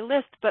puppies on my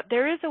list, but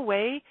there is a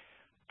way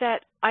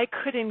that I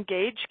could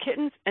engage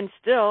kittens and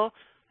still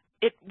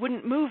it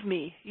wouldn't move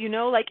me.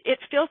 Like it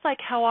feels like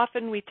how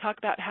often we talk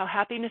about how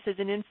happiness is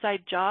an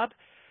inside job.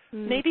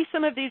 Maybe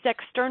some of these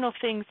external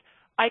things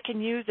I can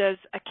use as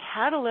a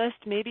catalyst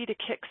maybe to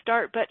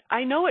kickstart, but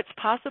I know it's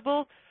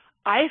possible.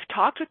 I've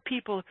talked with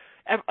people,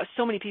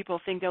 so many people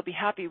think they'll be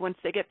happy once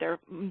they get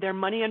their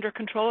money under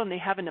control and they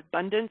have an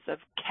abundance of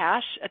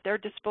cash at their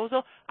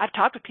disposal. I've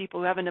talked with people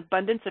who have an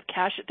abundance of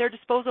cash at their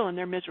disposal and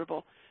they're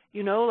miserable.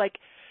 Like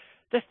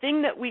the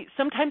thing that we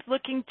sometimes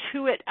looking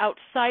to it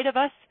outside of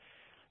us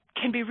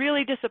can be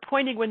really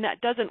disappointing when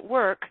that doesn't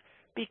work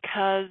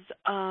because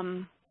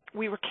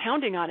we were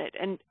counting on it.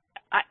 And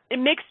it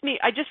makes me,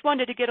 I just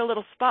wanted to get a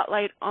little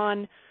spotlight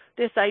on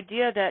this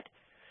idea that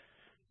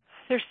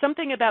there's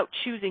something about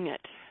choosing it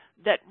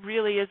that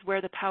really is where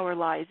the power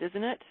lies,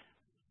 isn't it?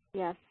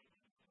 Yes.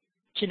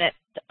 Jeanette,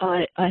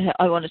 I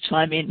want to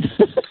chime in.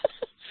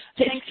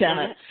 Thanks,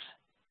 Janet.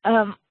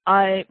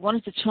 I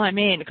wanted to chime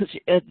in because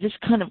this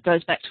kind of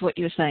goes back to what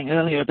you were saying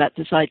earlier about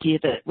this idea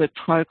that we're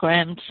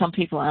programmed. Some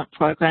people aren't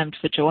programmed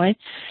for joy,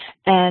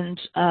 and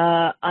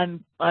I've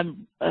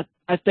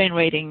been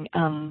reading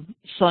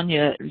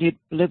Sonia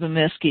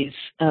Lyubomirsky's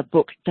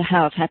book, The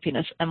How of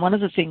Happiness, and one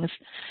of the things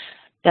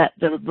that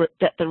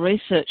the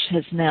research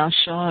has now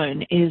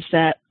shown is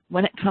that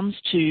when it comes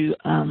to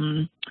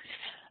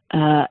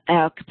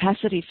our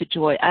capacity for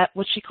joy,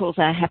 what she calls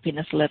our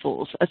happiness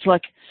levels, it's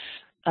like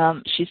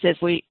she says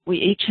we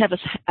each have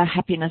a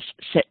happiness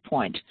set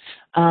point,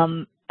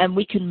 and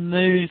we can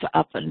move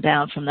up and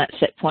down from that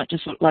set point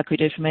just like we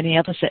do from any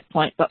other set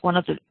point. But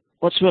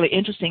what's really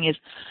interesting is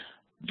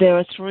there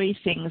are three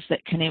things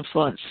that can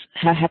influence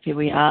how happy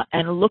we are,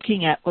 and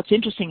what's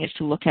interesting is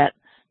to look at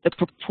the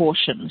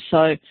proportion.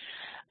 So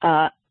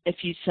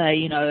if you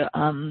say,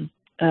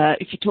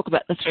 if you talk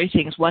about the three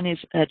things, one is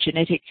a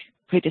genetic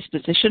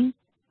predisposition,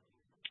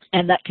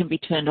 and that can be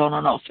turned on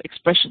and off.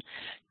 Expression,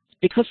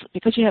 because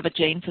you have a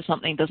gene for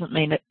something doesn't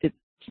mean that it's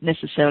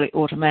necessarily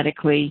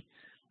automatically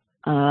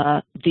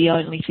the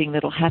only thing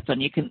that'll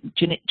happen.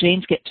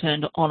 Genes get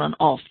turned on and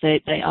off.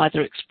 They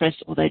either express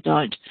or they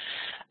don't.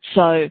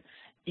 So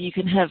you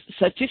can have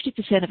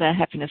 50% of our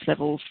happiness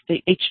levels,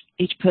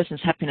 each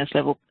person's happiness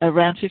level,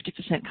 around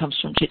 50% comes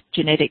from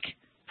genetic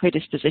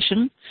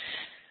predisposition.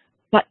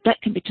 But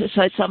that can be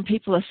so some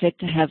people are said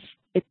to have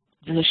it.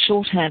 The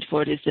shorthand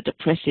for it is the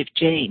depressive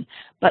gene,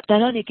 but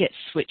that only gets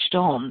switched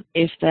on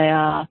if they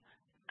are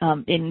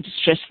in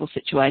stressful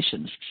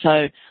situations.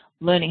 So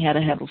learning how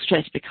to handle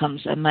stress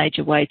becomes a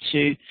major way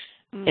to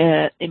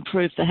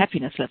improve the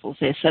happiness levels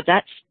there. So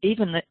that's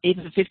even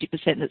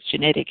 50% that's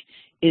genetic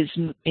is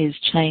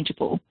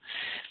changeable,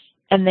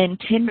 and then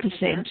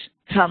 10%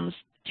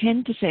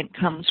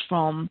 comes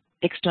from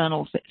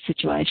external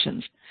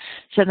situations.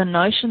 So the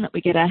notion that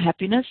we get our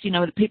happiness,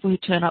 the people who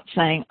turn up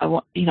saying,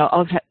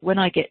 when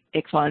I get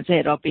X, Y, and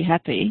Z, I'll be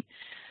happy.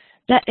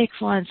 That X,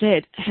 Y, and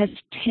Z has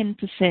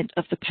 10%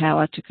 of the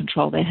power to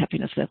control their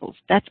happiness levels.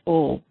 That's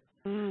all.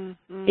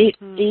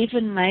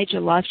 Even major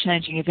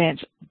life-changing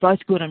events, both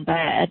good and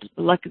bad,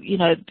 like,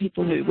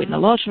 people who win the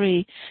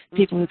lottery,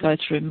 people who go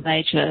through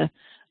major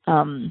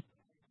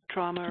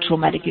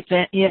traumatic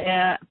event,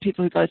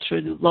 people who go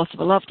through the loss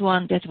of a loved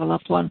one, death of a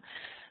loved one,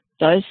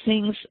 those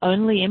things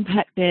only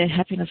impact their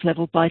happiness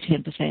level by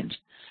 10%.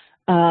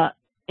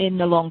 In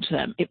the long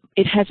term,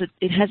 it has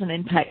an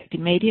impact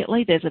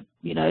immediately. There's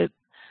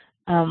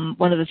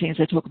one of the things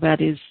they talk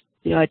about is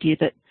the idea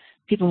that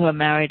people who are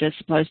married are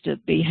supposed to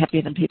be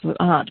happier than people who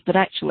aren't. But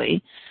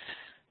actually,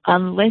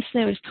 unless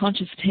there is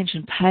conscious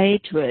attention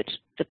paid to it,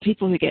 the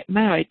people who get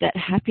married, that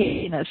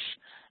happiness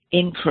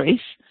increase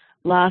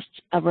lasts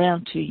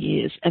around 2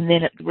 years, and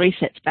then it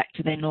resets back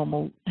to their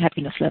normal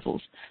happiness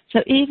levels.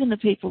 So even the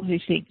people who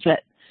think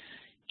that,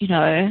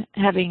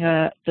 having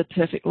the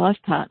perfect life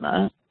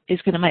partner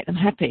is going to make them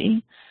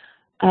happy,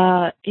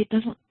 that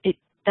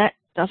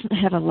doesn't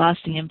have a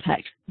lasting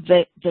impact.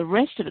 The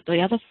rest of it,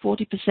 the other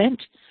 40%,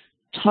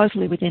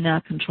 totally within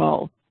our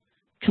control,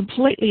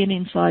 completely an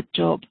inside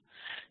job.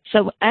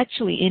 So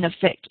actually, in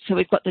effect, so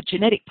we've got the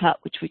genetic part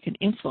which we can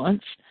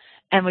influence,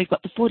 and we've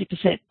got the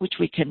 40% which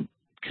we can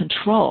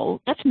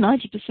control. That's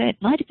 90%.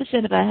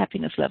 90% of our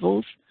happiness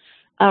levels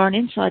are an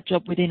inside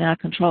job within our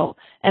control,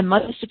 and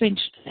most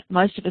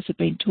of us have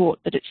been taught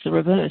that it's the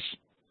reverse.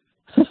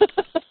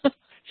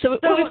 So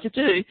all we have to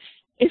do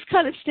is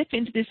kind of step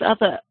into this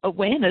other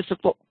awareness of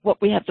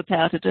what we have the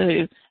power to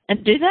do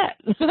and do that.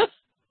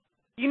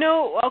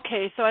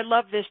 Okay, so I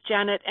love this,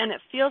 Janet, and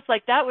it feels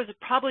like that was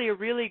probably a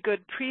really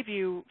good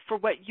preview for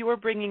what you're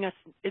bringing us.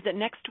 Is it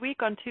next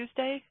week on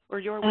Tuesday or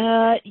your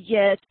week?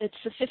 Yeah, it's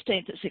the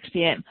 15th at 6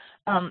 p.m.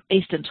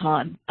 Eastern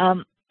time.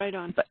 Right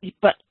on.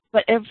 But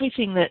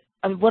everything that,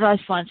 what I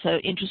find so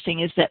interesting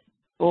is that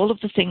all of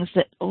the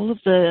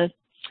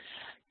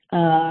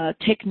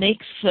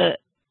techniques,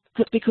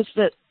 because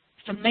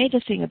for me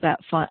the thing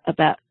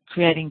about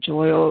creating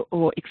joy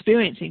or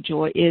experiencing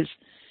joy is,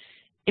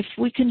 if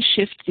we can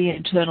shift the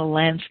internal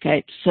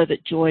landscape so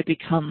that joy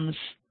becomes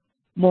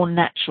more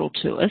natural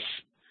to us,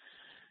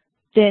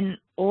 then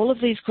all of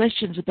these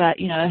questions about,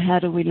 how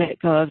do we let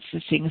go of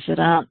the things that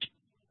are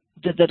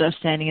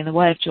standing in the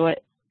way of joy,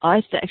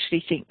 I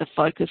actually think the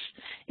focus,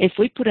 if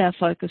we put our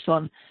focus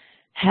on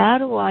how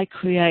do I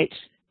create,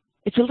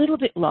 it's a little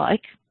bit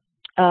like,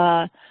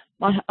 my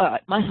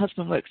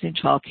husband works in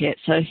childcare,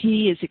 so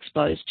he is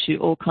exposed to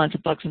all kinds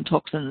of bugs and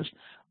toxins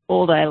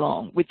all day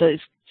long with those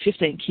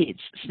 15 kids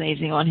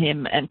sneezing on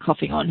him and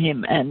coughing on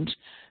him, and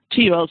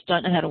 2-year-olds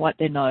don't know how to wipe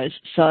their nose.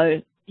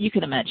 So you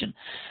can imagine.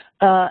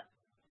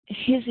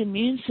 His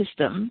immune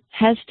system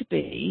has to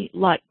be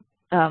like,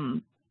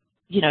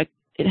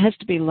 it has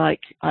to be like,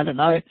 I don't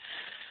know,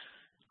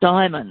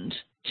 diamond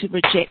to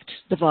reject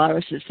the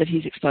viruses that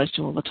he's exposed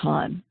to all the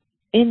time.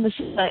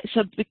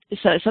 So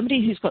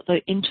somebody who's got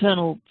the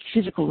internal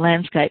physical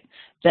landscape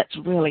that's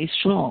really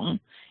strong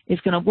is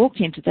going to walk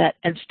into that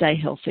and stay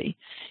healthy.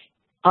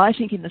 I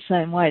think in the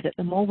same way that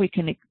the more we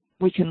can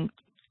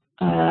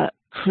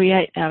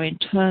create our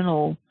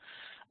internal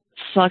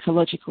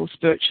psychological,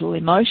 spiritual,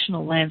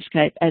 emotional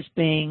landscape as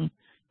being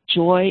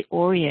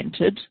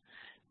joy-oriented,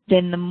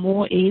 then the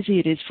more easy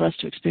it is for us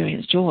to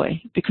experience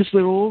joy because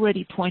we're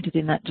already pointed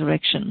in that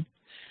direction.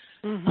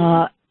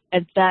 Mm-hmm.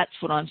 And that's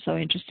what I'm so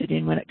interested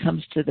in when it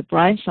comes to the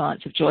brain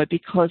science of joy,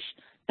 because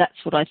that's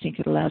what I think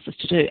it allows us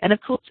to do. And, of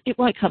course, it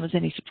won't come as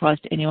any surprise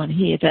to anyone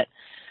here that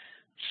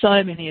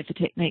so many of the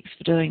techniques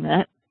for doing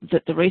that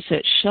the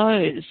research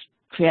shows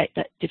create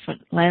that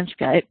different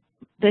landscape.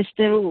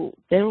 They're all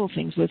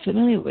things we're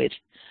familiar with.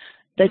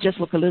 They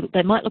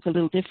might look a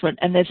little different,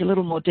 and there's a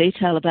little more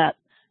detail about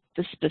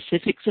the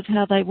specifics of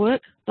how they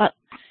work, but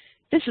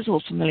this is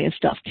all familiar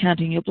stuff: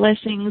 counting your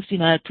blessings,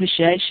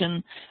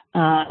 appreciation,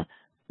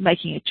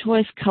 making a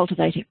choice,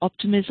 cultivating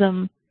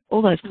optimism,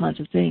 all those kinds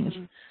of things.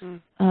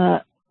 Mm-hmm.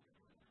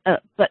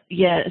 But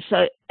yeah,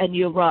 and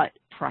you're right,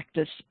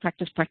 practice.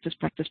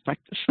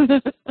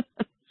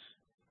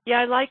 Yeah,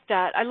 I like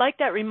that. I like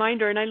that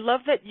reminder, and I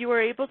love that you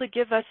were able to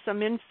give us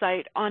some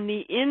insight on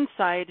the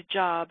inside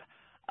job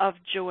of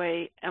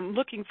joy. I'm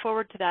looking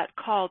forward to that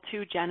call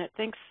too, Janet.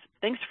 Thanks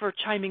for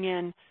chiming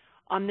in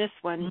on this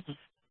one. Mm-hmm.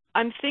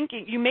 I'm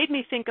thinking, you made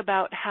me think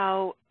about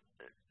how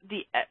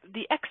the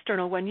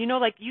external one,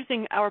 like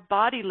using our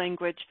body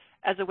language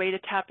as a way to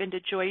tap into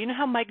joy. You know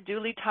how Mike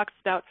Dooley talks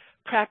about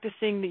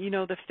practicing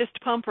the fist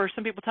pump, or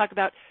some people talk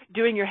about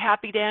doing your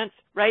happy dance,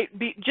 right?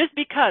 Just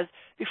because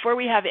before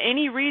we have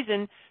any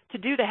reason to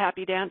do the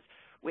happy dance.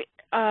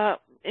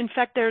 In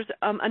fact, there's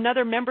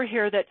another member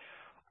here that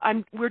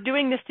we're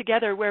doing this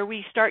together, where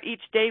we start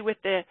each day with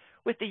the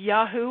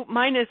Yahoo.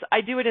 Mine is,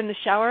 I do it in the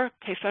shower.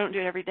 Okay, so I don't do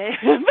it every day,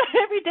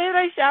 but every day that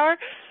I shower,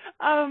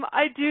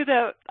 I do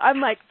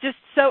I'm like just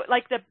so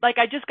like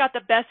I just got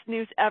the best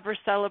news ever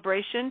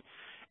celebration.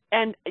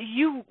 And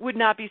you would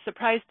not be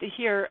surprised to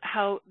hear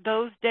how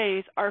those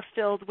days are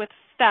filled with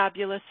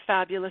fabulous,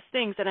 fabulous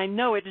things. And I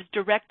know it is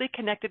directly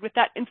connected with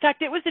that. In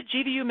fact, it was a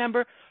GVU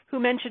member who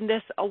mentioned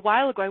this a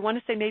while ago. I want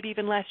to say maybe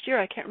even last year.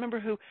 I can't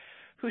remember who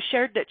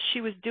shared that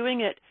she was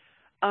doing it.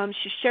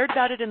 She shared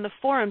about it in the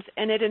forums,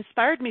 and it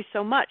inspired me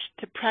so much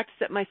to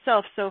practice it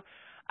myself. So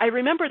I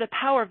remember the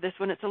power of this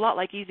one. It's a lot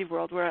like Easy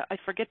World, where I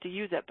forget to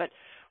use it. But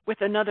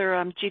with another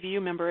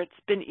GVU member, it's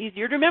been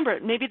easier to remember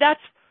it. Maybe that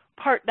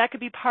could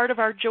be part of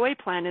our joy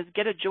plan, is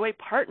get a joy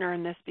partner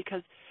in this,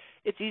 because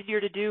it's easier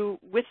to do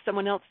with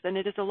someone else than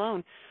it is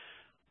alone.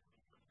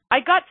 I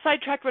got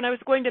sidetracked when I was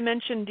going to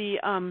mention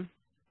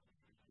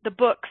the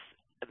books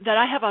that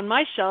I have on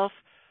my shelf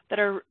that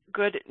are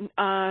good.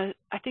 I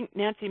think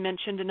Nancy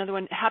mentioned another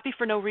one, Happy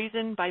for No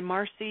Reason by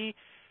Marcy,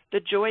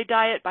 The Joy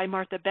Diet by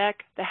Martha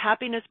Beck, The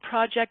Happiness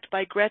Project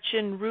by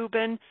Gretchen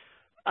Rubin.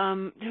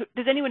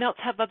 Does anyone else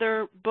have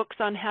other books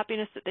on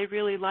happiness that they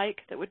really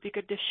like that would be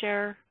good to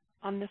share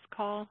on this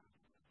call?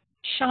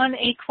 Sean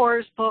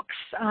Acor's books,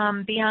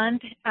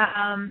 Beyond,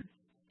 I'm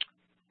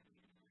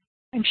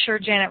sure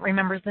Janet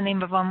remembers the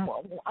name of them.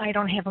 I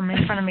don't have them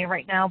in front of me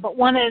right now, but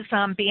one is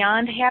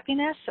Beyond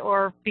Happiness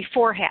or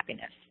Before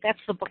Happiness. That's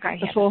the book I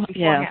have. Before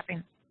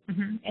Happiness.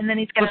 Mm-hmm. And then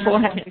he's got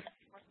Before Happiness.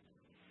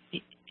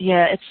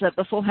 Yeah, it's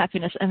Before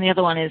Happiness, and the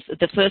other one is,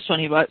 the first one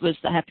he wrote was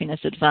The Happiness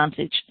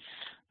Advantage.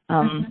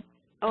 And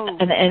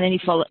then he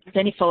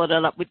followed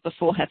it up with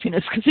Before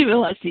Happiness, because he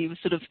realized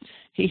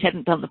he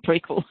hadn't done the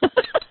prequel.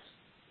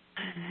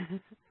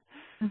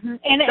 Mm-hmm.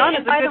 And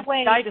is by the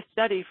way, guide to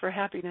study for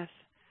happiness.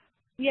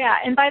 Yeah,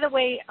 and by the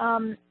way,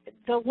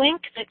 the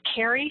link that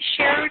Carrie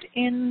shared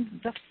in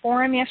the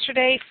forum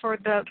yesterday for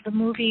the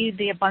movie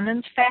The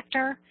Abundance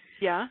Factor.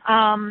 Yeah.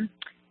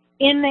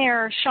 In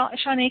there,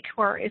 Sean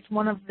Acor is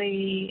one of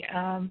the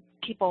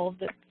people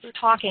that's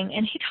talking,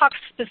 and he talks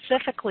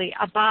specifically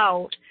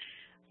about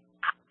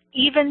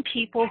even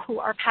people who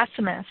are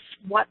pessimists,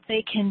 what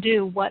they can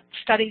do, what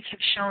studies have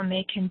shown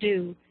they can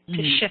do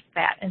to shift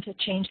that and to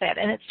change that.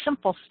 And it's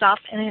simple stuff.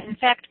 And in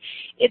fact,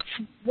 it's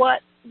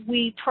what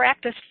we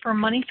practiced for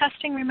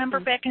manifesting.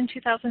 Remember back in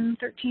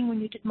 2013 when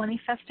you did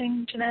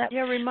manifesting, Jeanette?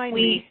 Yeah, remind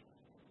me.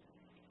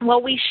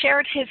 Well, we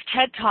shared his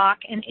TED Talk,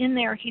 and in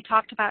there he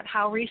talked about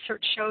how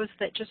research shows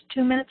that just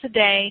 2 minutes a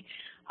day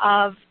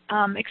of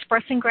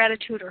expressing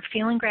gratitude or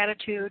feeling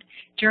gratitude,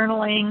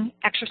 journaling,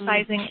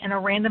 exercising, and a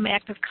random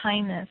act of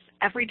kindness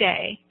every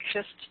day,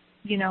 just,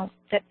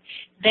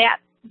 that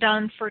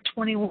done for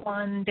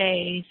 21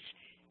 days,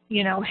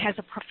 has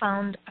a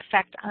profound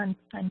effect on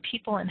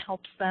people and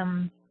helps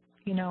them,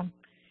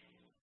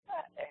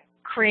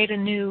 create a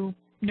new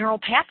neural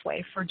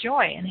pathway for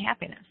joy and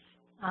happiness.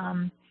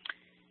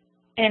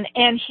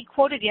 And he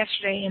quoted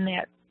yesterday in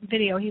that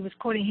video, he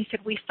said,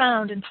 we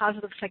found in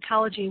positive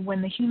psychology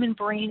when the human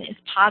brain is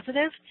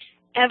positive,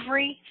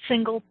 every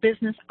single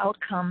business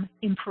outcome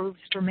improves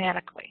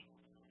dramatically.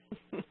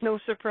 No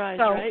surprise,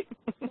 right?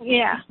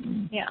 yeah,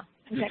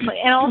 exactly.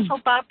 And also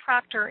Bob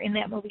Proctor in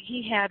that movie,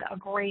 he had a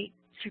great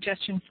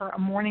suggestion for a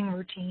morning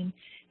routine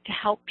to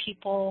help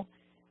people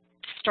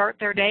start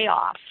their day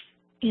off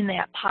in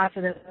that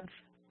positive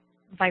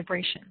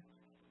vibration.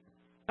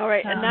 All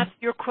right, and that's,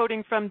 you're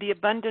quoting from the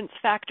Abundance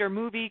Factor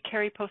movie.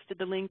 Carrie posted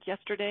the link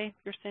yesterday,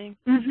 you're saying?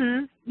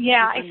 Mm-hmm.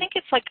 Yeah, I think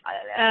it's like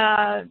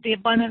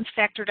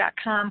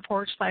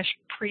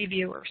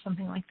theabundancefactor.com/preview or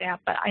something like that,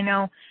 but I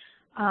know...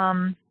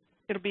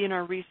 it'll be in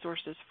our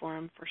resources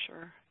forum for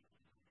sure.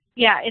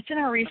 Yeah, it's in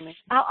our resources.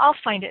 I'll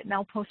find it and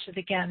I'll post it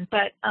again.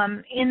 But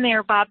in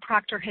there, Bob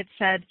Proctor had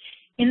said,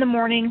 in the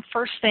morning,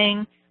 first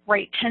thing,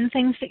 write 10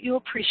 things that you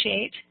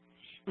appreciate,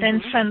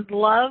 then send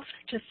love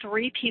to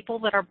 3 people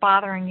that are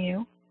bothering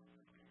you.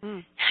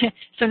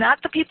 So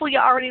not the people you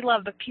already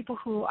love, but people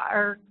who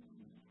are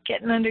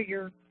getting under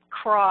your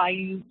craw.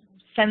 You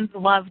send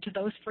love to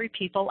those 3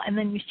 people, and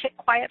then you sit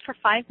quiet for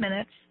 5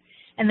 minutes,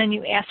 and then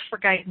you ask for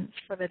guidance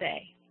for the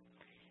day.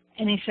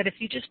 And he said if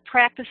you just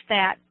practice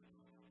that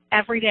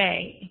every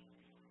day,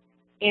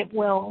 it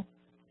will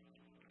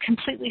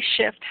completely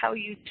shift how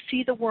you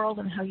see the world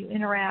and how you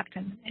interact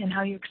and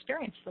how you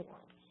experience the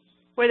world.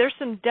 Well, there's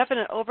some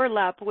definite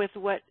overlap with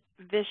what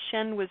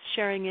Vishen was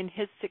sharing in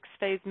his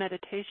 6-phase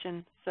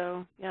meditation.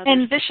 So, yeah.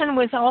 And Vishen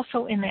was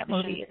also in that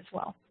movie as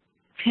well.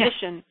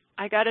 Vishen.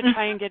 I got to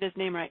try and get his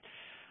name right.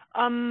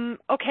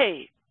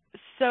 Okay,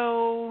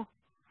 so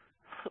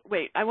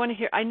wait, I want to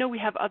hear, I know we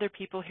have other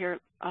people here.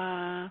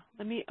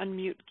 Let me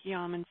unmute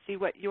Guillaume and see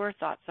what your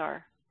thoughts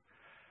are.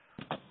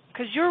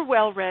 Because you're a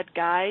well-read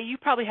guy. You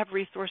probably have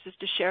resources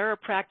to share or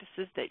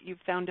practices that you've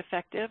found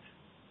effective.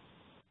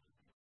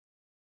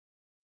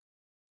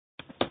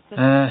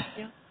 Let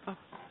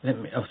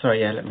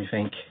me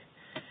think.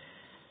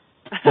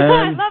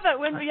 I love it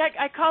when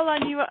I call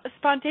on you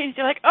spontaneously.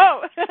 You're like,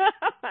 oh,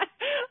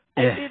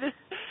 I do this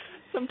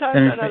sometimes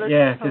on other calls.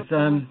 Yeah, because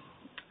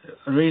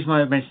the reason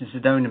why I mentioned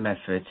Sedona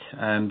method,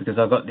 because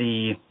I've got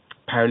the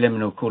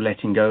paraliminal called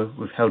Letting Go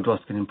with Held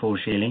Roskin and Paul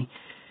Shealy,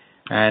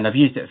 and I've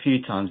used it a few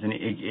times. And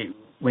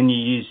when you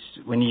use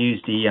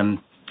the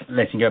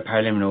Letting Go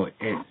paraliminal,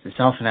 it's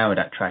half an hour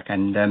that track,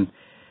 and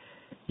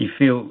you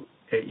feel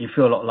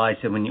a lot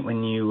lighter when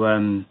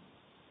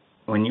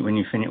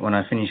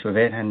I finish with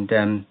it. And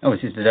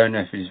obviously the Sedona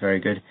method is very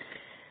good.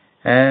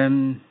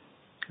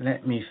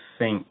 Let me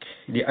think.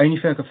 The only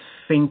thing I could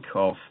think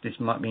of, this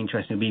might be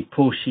interesting, would be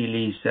Paul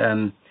Shealy's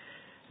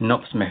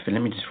NOPS method.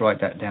 Let me just write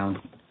that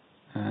down.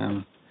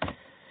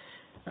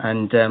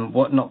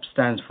 What NOPS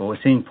stands for,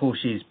 it's in Paul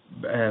Shealy's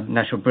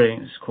Natural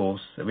Brilliance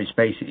course, which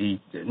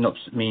basically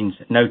NOPS means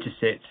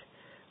notice it,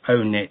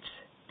 own it,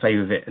 play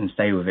with it, and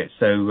stay with it.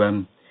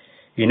 So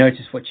you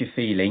notice what you're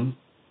feeling,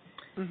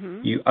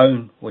 you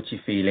own what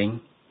you're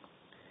feeling,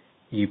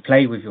 you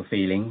play with your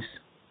feelings,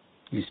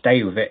 you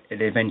stay with it,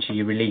 and eventually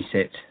you release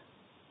it.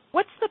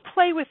 What's the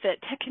play with it?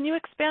 Can you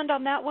expand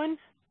on that one?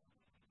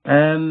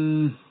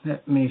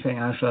 Let me think.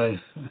 How shall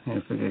I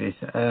figure this?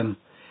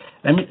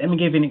 Let me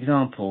give you an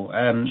example.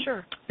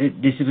 Sure.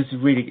 This was a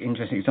really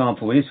interesting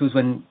example. This was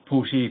when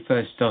Paul Shealy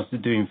first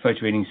started doing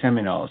photo reading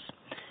seminars.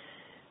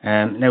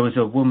 There was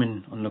a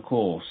woman on the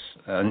course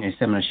in the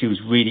seminar. She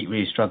was really,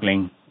 really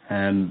struggling,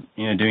 doing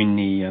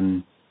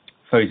the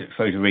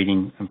photo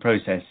reading and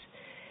process.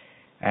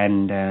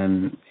 And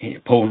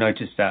Paul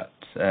noticed that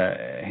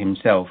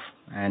himself,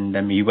 and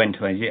he went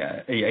to her,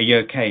 are you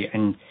okay?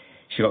 And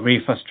she got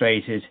really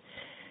frustrated.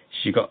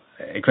 She got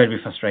incredibly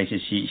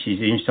frustrated. She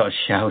even started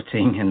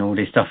shouting and all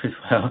this stuff as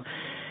well.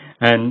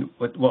 And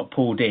what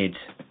Paul did,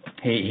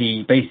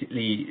 he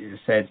basically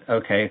said,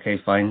 okay,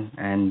 fine.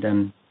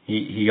 And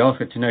he asked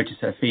her to notice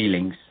her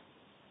feelings.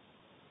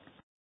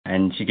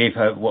 And she gave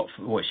her what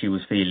she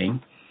was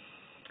feeling.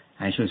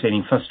 And she was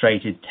feeling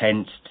frustrated,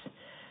 tensed.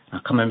 I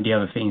can't remember the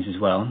other things as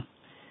well.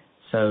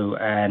 So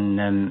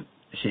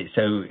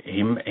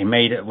he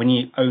made it, when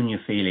you own your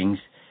feelings,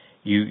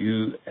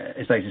 you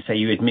it's like to say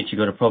you admit you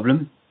got a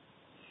problem.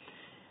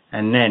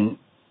 And then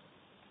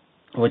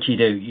what you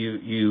do,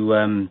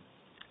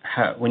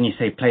 when you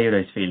say play with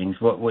those feelings,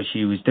 what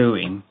she was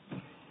doing,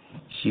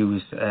 she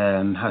was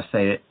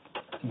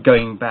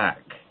going back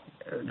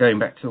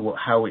to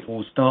how it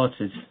all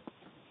started.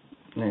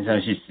 And so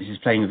she's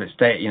playing with it,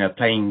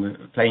 playing with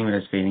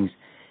those feelings,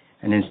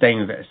 and then staying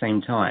with it at the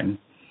same time.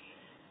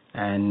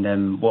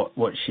 And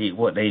what she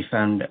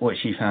found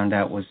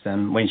out was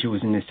when she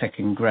was in the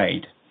 2nd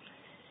grade,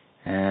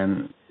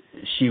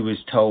 she was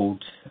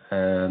told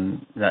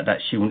that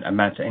she wouldn't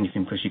amount to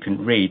anything because she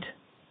couldn't read.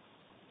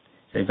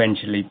 So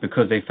eventually,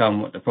 because they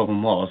found what the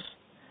problem was,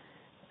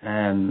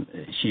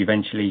 she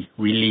eventually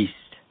released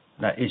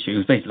that issue. It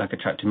was basically like a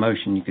trapped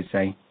emotion, you could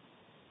say.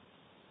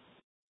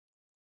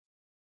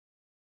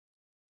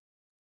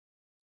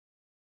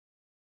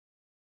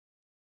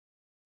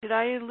 Did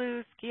I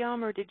lose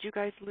Guillaume, or did you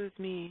guys lose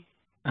me?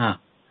 Oh,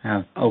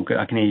 good.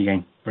 I can hear you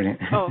again. Brilliant.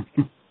 Oh,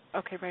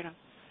 okay, right on.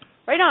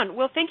 Right on.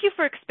 Well, thank you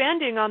for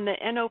expanding on the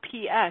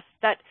NOPS.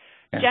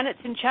 Janet's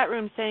in chat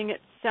room saying it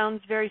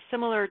sounds very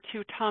similar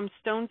to Tom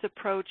Stone's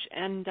approach,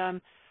 and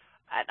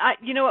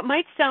it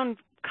might sound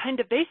kind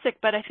of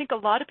basic, but I think a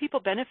lot of people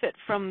benefit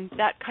from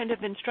that kind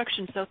of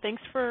instruction. So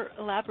thanks for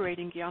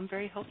elaborating, Guillaume.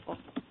 Very helpful.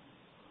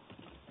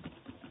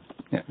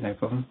 Yeah, no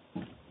problem.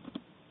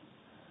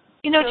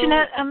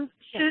 Jeanette,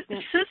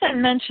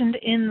 Susan mentioned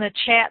in the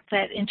chat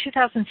that in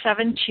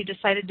 2007 she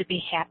decided to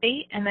be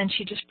happy, and then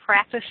she just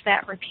practiced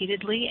that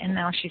repeatedly, and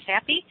now she's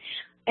happy.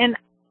 And,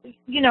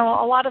 you know,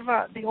 a lot of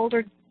the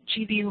older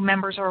GBU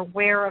members are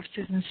aware of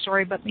Susan's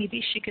story, but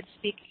maybe she could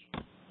speak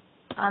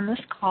on this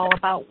call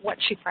about what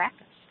she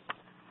practiced.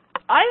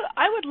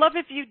 I would love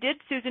if you did,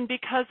 Susan,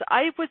 because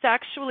I was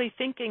actually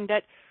thinking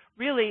that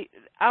really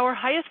our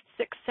highest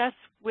success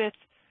with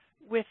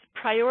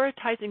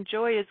prioritizing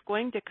joy is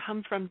going to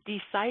come from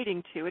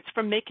deciding to. It's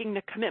from making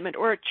the commitment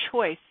or a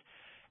choice.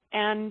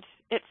 And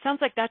it sounds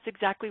like that's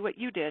exactly what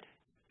you did.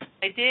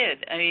 I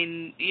did. I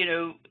mean, you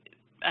know,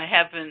 I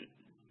haven't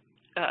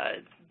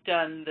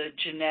done the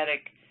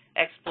genetic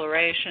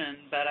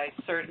exploration, but I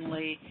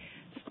certainly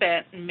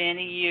spent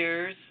many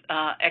years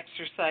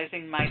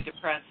exercising my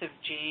depressive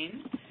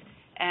gene.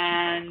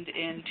 And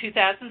in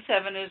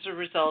 2007, as a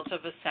result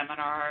of a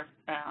seminar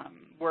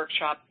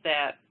workshop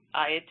that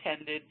I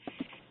attended,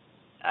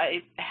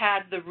 I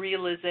had the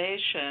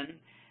realization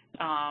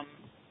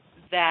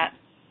that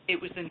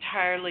it was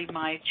entirely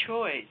my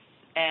choice,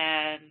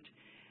 and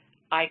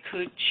I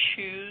could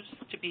choose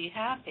to be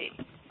happy.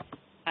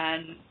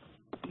 And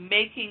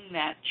making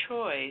that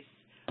choice,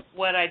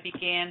 what I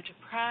began to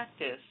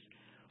practice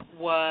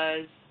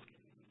was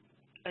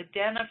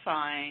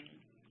identifying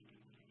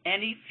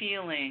any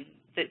feeling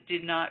that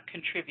did not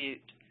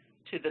contribute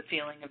to the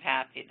feeling of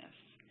happiness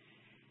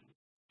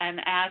and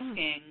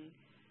asking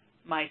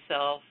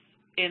myself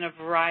in a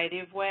variety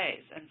of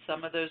ways. And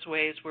some of those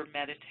ways were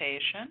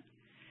meditation.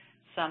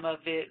 Some of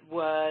it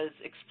was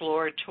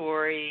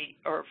exploratory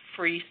or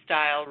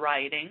freestyle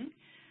writing,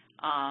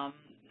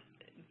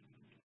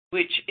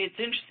 which it's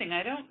interesting.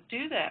 I don't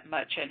do that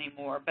much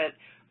anymore, but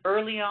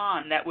early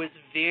on that was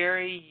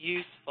very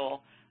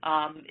useful.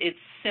 It's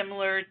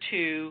similar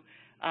to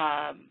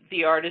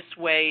the Artist's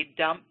Way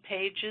dump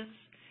pages,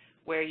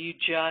 where you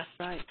just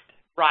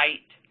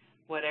write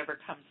whatever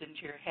comes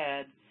into your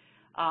head.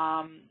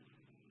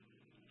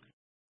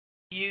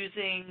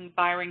 Using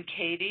Byron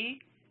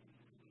Katie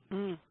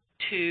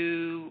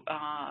to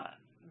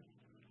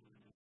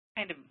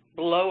kind of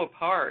blow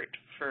apart,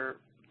 for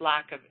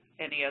lack of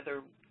any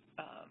other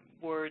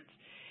words,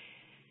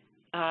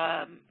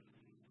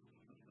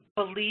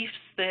 beliefs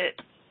that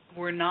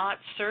were not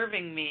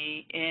serving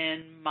me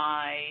in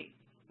my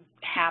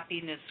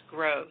happiness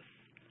growth.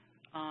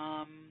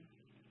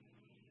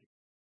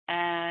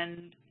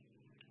 And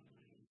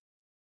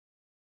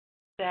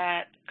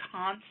that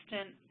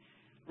constant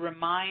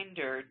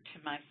reminder to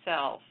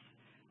myself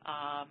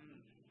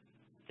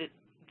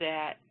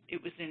that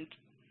it was in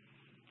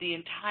the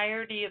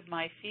entirety of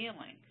my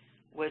feeling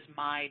was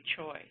my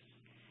choice.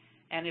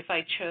 And if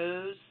I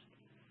chose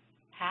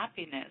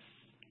happiness,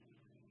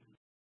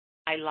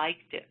 I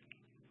liked it.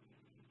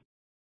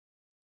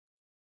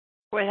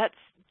 Boy,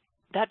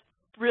 that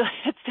really,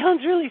 it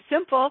sounds really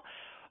simple,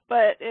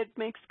 but it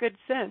makes good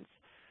sense.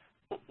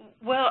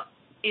 Well,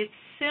 it's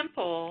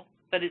simple,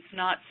 but it's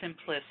not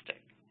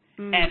simplistic,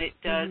 and it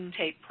does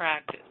take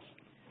practice.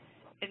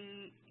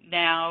 And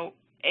now,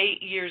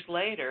 8 years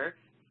later,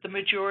 the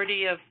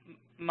majority of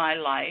my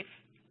life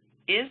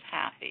is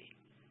happy,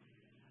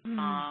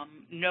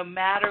 no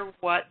matter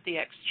what the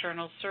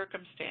external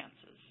circumstances.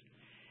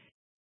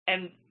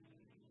 And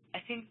I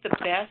think the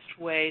best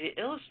way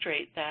to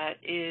illustrate that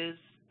is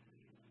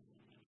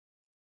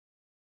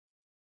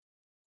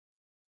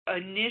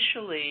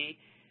initially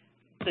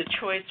the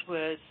choice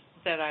was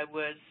that I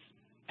was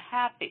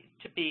happy,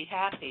 to be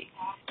happy.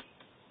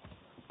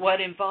 What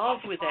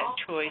involved with that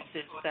choice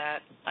is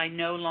that I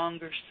no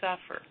longer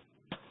suffer.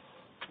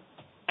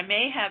 I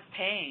may have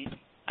pain.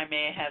 I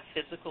may have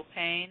physical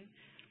pain.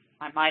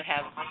 I might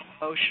have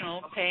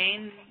emotional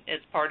pain as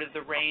part of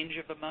the range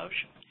of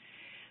emotion.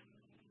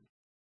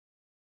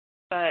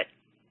 But,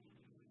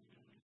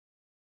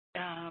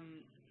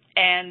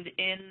 and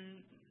in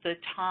the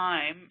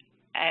time,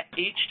 at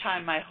each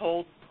time I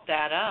hold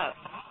that up,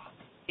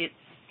 it's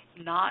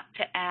not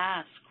to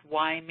ask,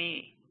 why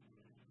me?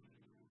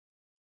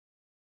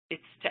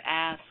 It's to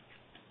ask,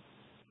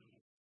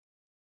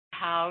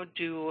 how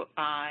do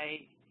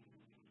I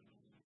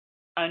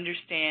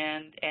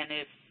understand, and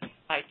if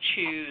I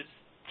choose,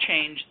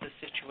 change the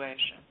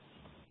situation?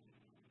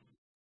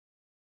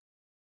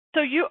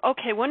 So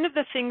one of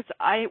the things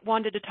I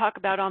wanted to talk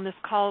about on this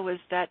call was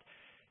that,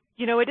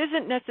 you know, it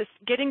isn't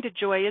getting to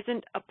joy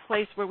isn't a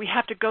place where we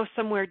have to go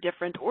somewhere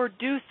different or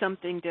do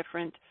something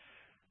different,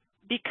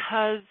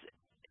 because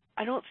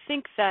I don't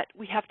think that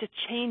we have to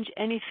change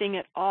anything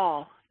at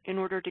all in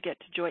order to get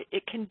to joy.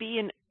 It can be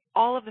in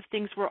all of the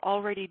things we're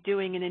already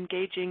doing and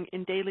engaging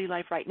in daily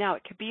life right now.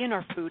 It could be in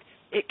our food.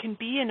 It can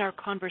be in our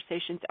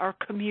conversations, our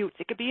commutes.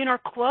 It could be in our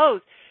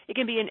clothes. It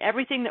can be in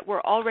everything that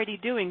we're already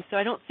doing. So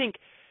I don't think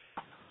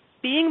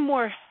being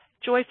more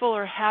joyful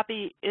or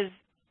happy is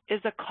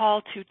a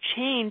call to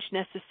change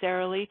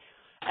necessarily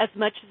as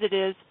much as it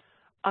is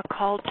a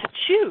call to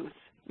choose.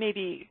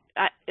 Maybe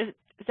is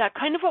that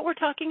kind of what we're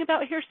talking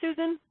about here,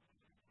 Susan?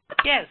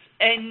 Yes,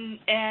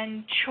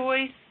 and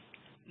choice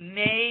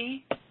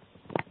may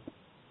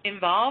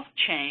involve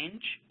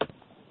change,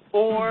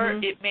 or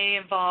it may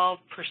involve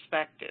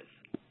perspective.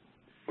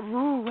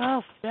 Ooh,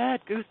 well said.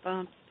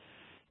 Goosebumps.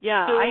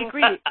 Yeah, So, I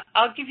agree.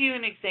 I'll give you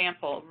an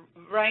example.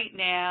 Right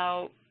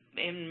now,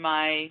 in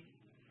my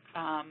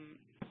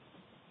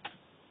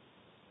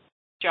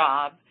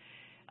job,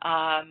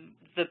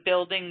 the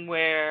building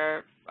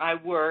where I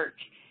work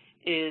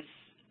is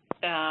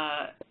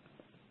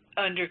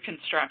under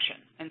construction,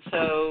 and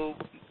so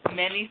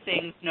many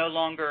things no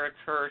longer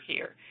occur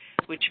here,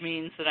 which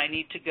means that I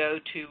need to go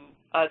to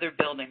other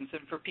buildings.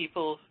 And for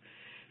people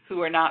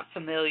who are not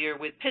familiar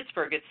with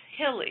Pittsburgh, it's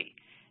hilly,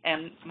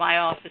 and my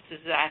office is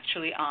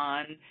actually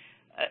on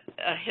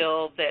a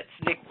hill that's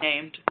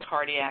nicknamed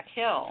Cardiac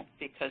Hill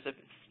because of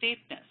its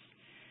steepness.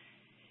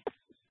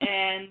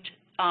 And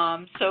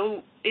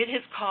so it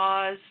has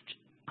caused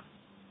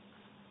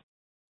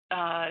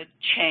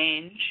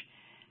change,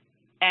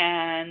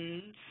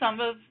 and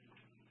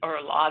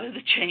a lot of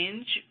the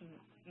change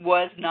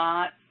was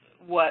not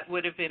what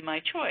would have been my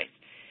choice.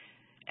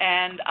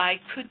 And I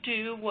could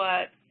do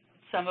what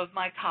some of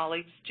my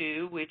colleagues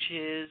do, which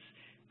is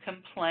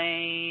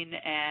complain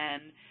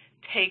and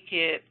take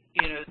it,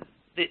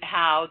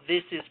 how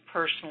this is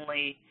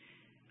personally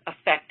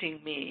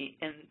affecting me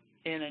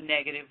in a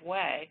negative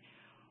way.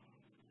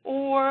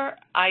 Or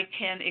I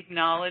can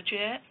acknowledge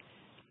it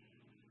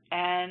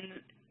and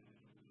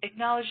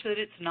acknowledge that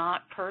it's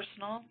not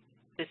personal.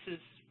 This is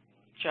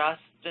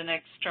just an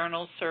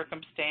external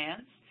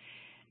circumstance,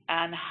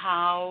 and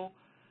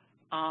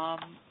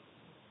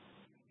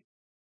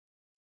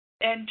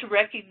and to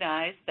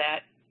recognize that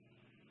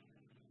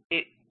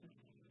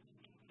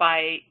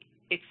by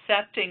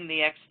accepting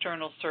the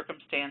external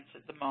circumstance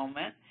at the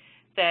moment,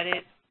 that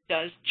it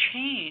does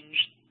change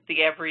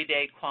the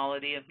everyday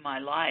quality of my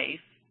life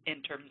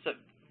in terms of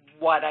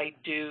what I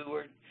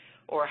do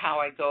or how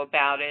I go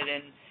about it,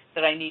 and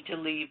that I need to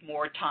leave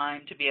more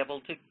time to be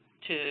able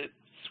to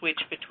switch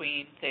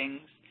between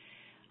things,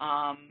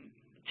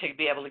 to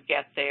be able to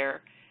get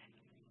there.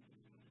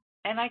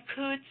 And I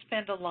could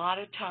spend a lot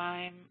of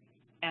time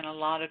and a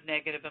lot of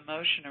negative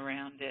emotion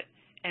around it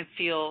and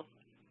feel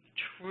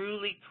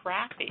truly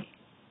crappy.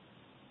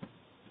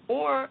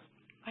 Or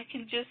I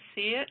can just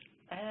see it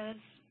as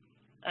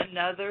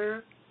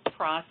another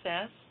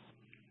process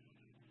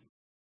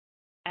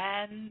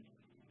and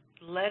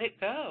let it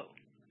go.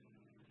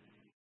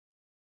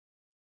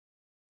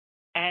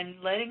 And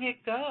letting it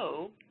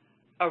go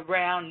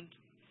around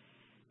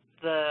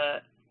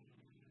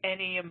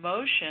any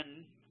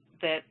emotion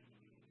that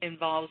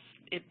involves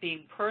it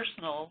being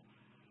personal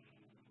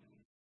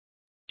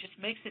just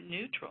makes it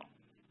neutral.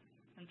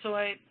 And so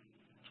it's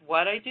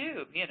what I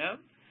do,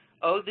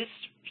 Oh, this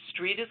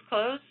street is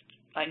closed.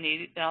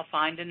 I'll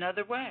find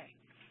another way.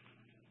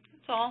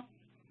 That's all.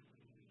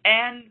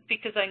 And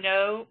because I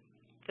know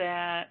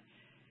that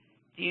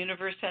the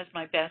universe has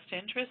my best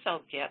interest,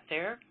 I'll get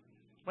there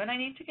when I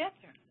need to get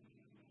there.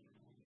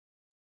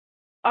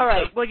 All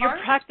right. Well, you're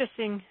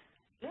practicing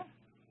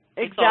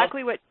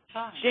exactly what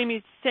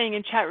Jamie's saying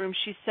in chat room.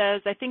 She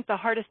says, I think the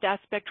hardest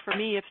aspect for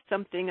me if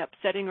something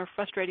upsetting or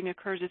frustrating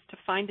occurs is to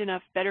find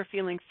enough better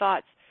feeling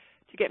thoughts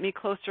to get me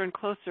closer and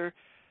closer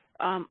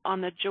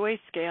on the joy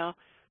scale,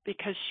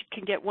 because she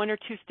can get one or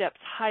two steps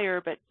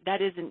higher, but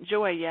that isn't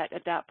joy yet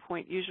at that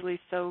point usually.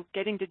 So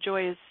getting to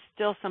joy is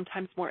still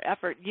sometimes more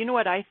effort. You know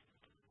what I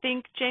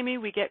think, Jamie?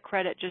 We get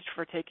credit just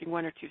for taking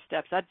one or two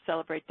steps. I'd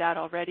celebrate that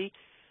already,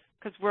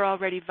 because we're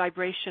already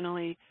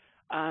vibrationally,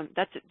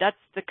 that's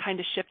the kind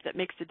of shift that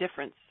makes a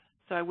difference.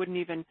 So I wouldn't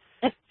even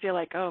feel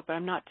like, oh, but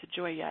I'm not to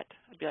joy yet.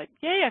 I'd be like,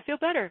 yay, I feel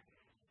better.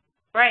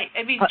 Right.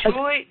 I mean,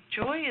 joy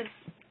is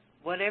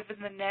whatever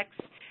the next,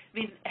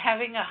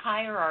 having a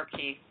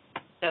hierarchy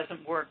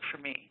doesn't work for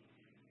me.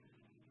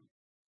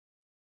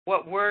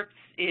 What works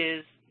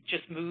is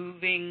just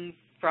moving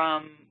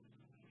from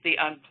the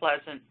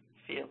unpleasant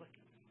feeling.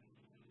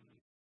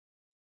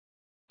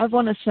 I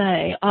want to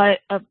say,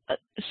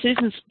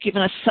 Susan's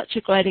given us such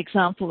a great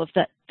example of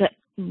that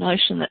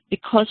notion that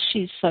because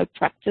she's so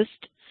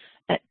practiced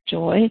at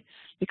joy,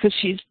 because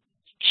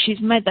she's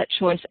made that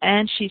choice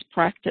and she's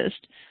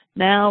practiced,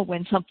 now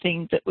when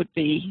something that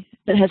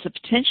has the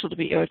potential to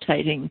be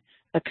irritating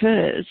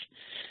occurs,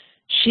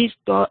 she's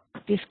got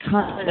this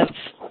kind of,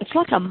 it's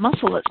like a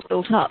muscle that's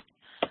built up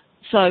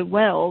so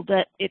well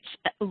that it's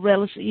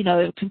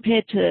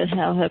compared to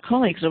how her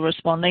colleagues are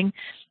responding,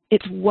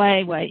 it's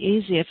way, way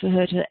easier for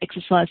her to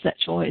exercise that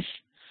choice.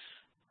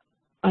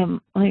 I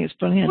think it's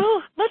brilliant.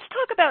 Well, let's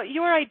talk about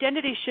your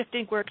identity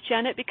shifting work,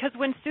 Janet, because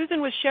when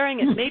Susan was sharing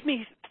it made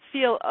me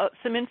feel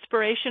some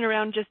inspiration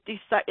around just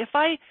if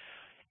I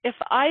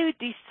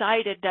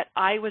decided that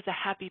I was a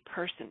happy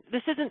person,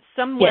 this isn't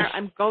somewhere Yes.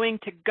 I'm going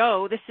to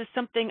go, this is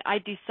something I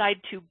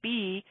decide to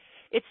be.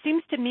 It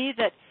seems to me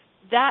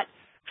that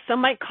some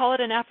might call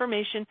it an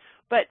affirmation,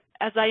 but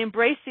as I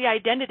embrace the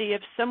identity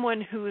of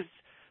someone who's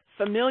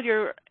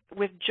familiar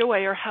with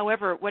joy, or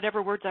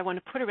whatever words I want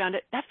to put around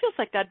it, that feels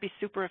like that'd be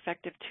super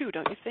effective too,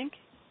 don't you think?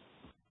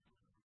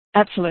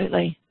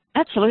 Absolutely.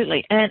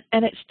 And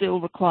it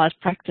still requires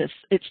practice.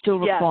 It still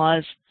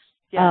requires,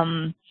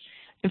 in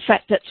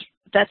fact,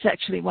 that's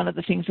actually one of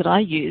the things that I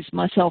use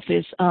myself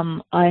is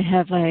I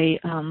have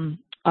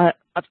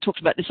I've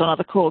talked about this on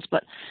other calls,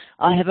 but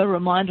I have a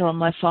reminder on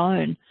my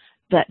phone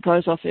that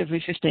goes off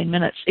every 15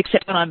 minutes,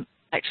 except when I'm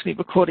actually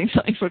recording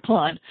something for a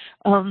client.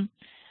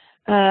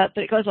 But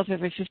it goes off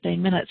every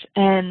 15 minutes,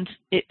 and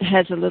it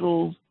has a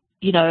little,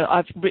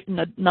 I've written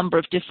a number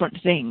of different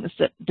things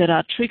that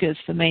are triggers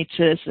for me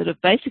to sort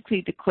of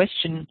basically the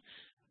question,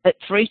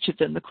 for each of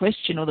them, the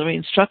question or the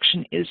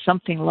instruction is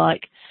something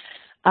like,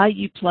 are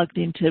you plugged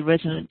into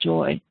resonant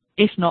joy?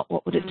 If not,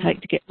 what would it take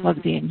to get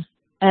plugged in?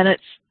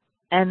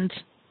 And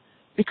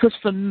because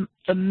for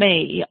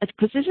me,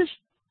 because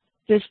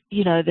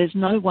there's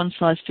no one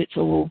size fits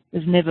all.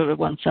 There's never a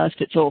one size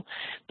fits all.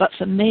 But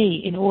for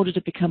me, in order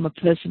to become a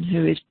person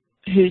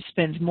who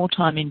spends more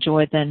time in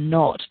joy than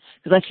not,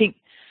 because I think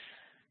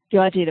the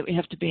idea that we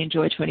have to be in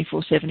joy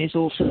 24/7 is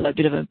also a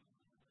bit of a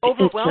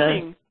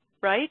overwhelming,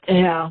 right?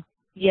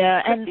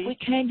 Yeah, and we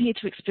came here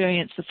to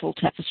experience the full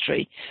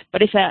tapestry.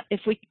 But if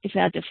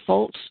our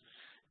default,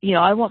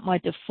 I want my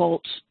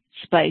default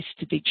space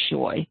to be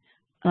joy,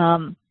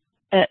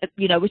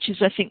 which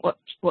is I think what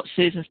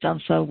Susan's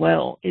done so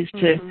well is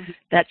to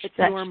that's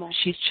normal.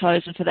 She's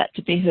chosen for that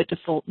to be her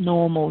default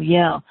normal.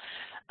 Yeah.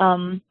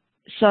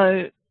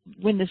 So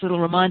when this little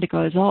reminder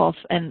goes off,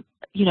 and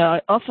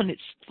often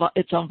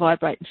it's on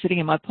vibrate and sitting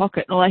in my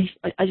pocket, and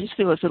I just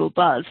feel this little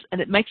buzz, and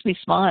it makes me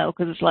smile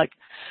because it's like,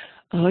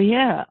 oh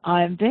yeah,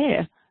 I'm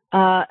there.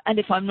 And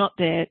if I'm not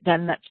there,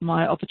 then that's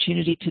my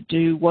opportunity to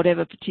do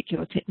whatever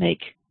particular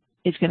technique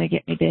is going to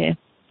get me there.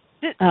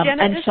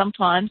 And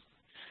sometimes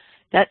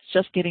that's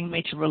just getting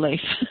me to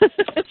relief.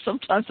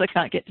 Sometimes I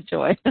can't get to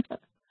joy.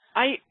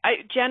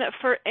 Janet,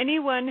 for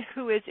anyone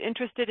who is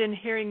interested in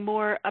hearing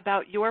more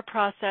about your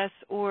process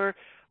or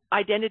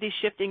identity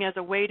shifting as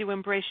a way to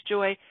embrace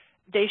joy,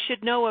 they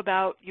should know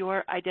about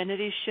your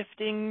Identity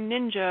Shifting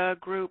Ninja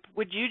group.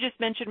 Would you just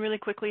mention really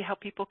quickly how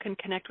people can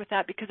connect with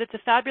that? Because it's a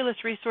fabulous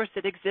resource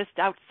that exists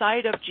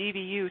outside of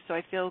GVU, so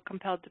I feel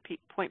compelled to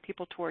point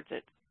people towards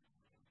it.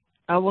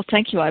 Oh, well,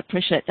 thank you. I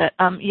appreciate that.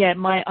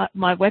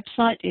 My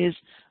website is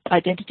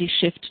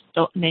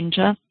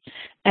identityshift.ninja.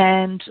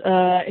 And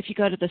if you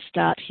go to the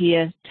Start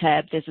Here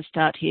tab, there's a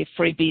Start Here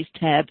Freebies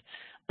tab.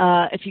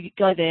 If you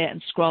go there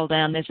and scroll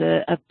down, there's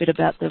a bit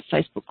about the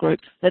Facebook group.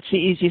 That's the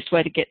easiest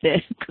way to get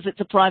there because it's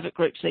a private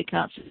group, so you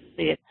can't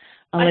see it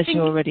unless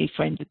you're already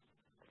friended.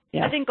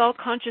 Yeah. I think all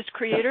conscious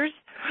creators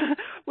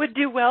would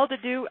do well to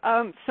do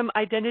some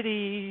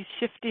identity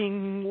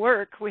shifting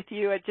work with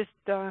you. It's just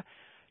a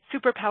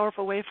super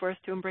powerful way for us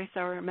to embrace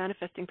our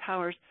manifesting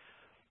powers.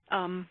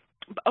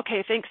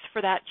 Okay, thanks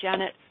for that,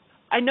 Janet.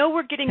 I know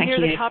we're getting near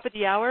the top of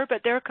the hour,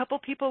 but there are a couple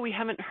people we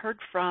haven't heard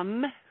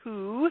from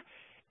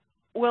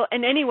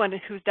and anyone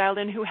who's dialed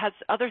in who has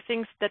other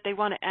things that they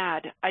want to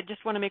add. I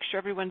just want to make sure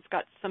everyone's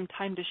got some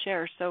time to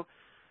share. So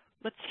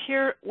let's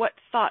hear what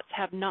thoughts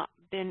have not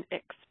been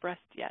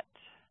expressed yet.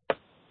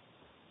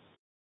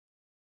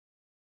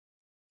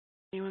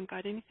 Anyone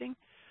got anything?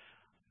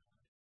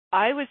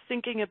 I was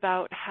thinking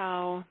about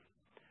how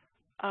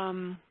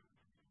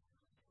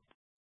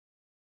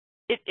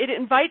it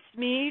invites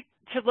me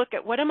to look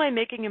at what am I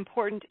making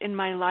important in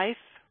my life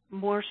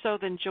more so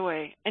than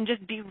joy, and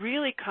just be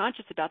really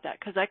conscious about that,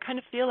 because I kind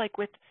of feel like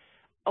with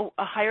a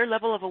higher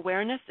level of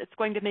awareness, it's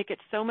going to make it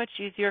so much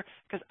easier,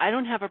 because I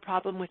don't have a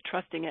problem with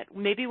trusting it.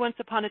 Maybe once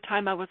upon a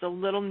time I was a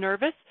little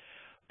nervous,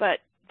 but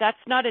that's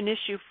not an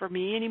issue for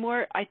me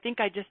anymore. I think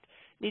I just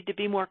need to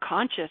be more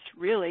conscious,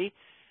 really.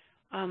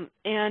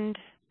 And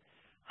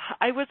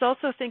I was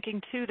also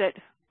thinking, too, that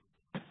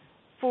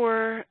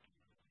for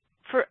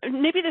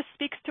maybe this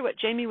speaks to what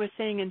Jamie was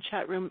saying in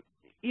chat room.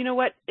 You know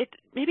what?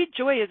 Maybe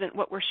joy isn't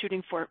what we're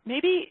shooting for.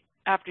 Maybe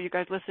after you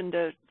guys listen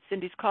to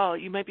Cindy's call,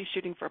 you might be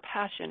shooting for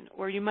passion,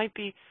 or you might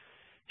be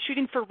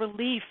shooting for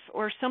relief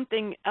or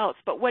something else.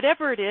 But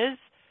whatever it is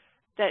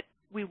that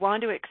we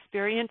want to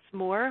experience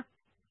more,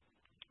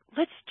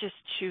 let's just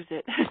choose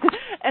it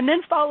and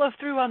then follow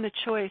through on the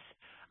choice.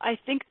 I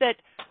think that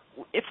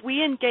if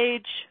we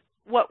engage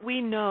what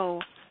we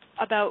know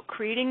about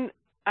creating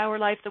our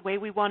life the way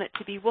we want it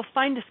to be, we'll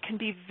find this can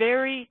be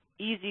very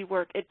easy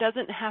work. It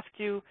doesn't have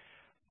to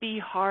be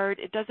hard.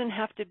 It doesn't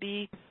have to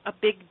be a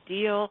big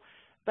deal.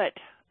 But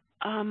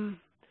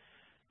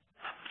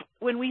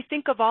when we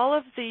think of all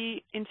of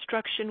the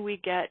instruction we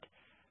get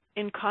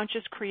in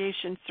conscious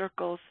creation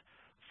circles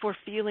for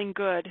feeling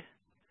good,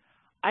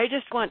 I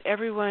just want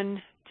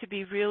everyone to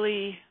be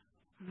really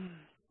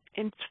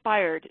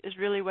inspired, is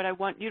really what I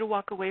want you to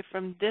walk away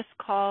from this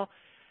call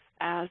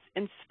as,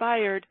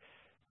 inspired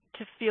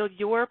to feel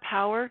your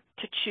power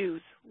to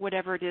choose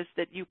whatever it is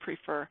that you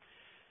prefer.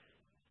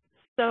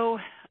 So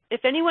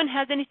if anyone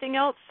has anything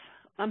else,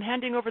 I'm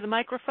handing over the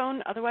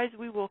microphone. Otherwise,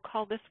 we will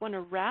call this one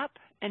a wrap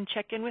and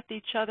check in with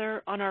each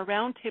other on our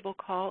roundtable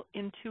call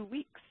in 2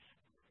 weeks.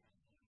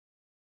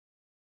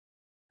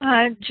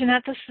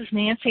 Jeanette, this is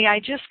Nancy. I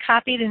just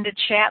copied into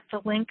chat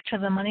the link to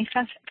the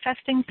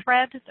manifesting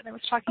thread that I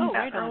was talking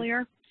about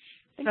earlier.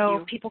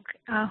 So people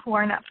who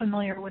are not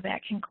familiar with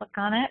that can click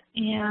on it.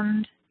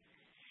 And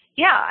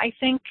yeah, I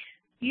think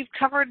you've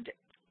covered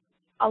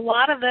a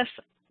lot of this,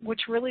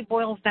 which really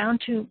boils down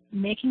to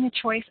making a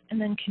choice and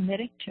then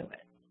committing to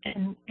it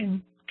and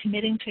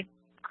committing to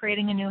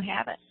creating a new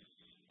habit.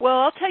 Well,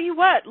 I'll tell you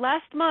what,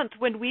 last month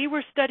when we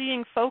were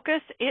studying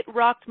focus, it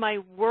rocked my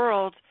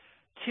world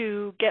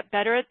to get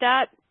better at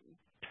that.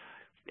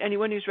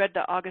 Anyone who's read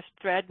the August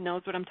thread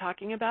knows what I'm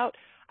talking about.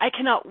 I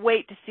cannot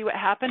wait to see what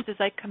happens as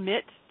I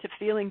commit to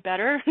feeling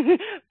better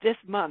this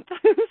month.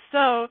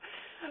 So,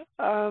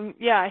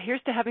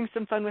 here's to having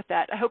some fun with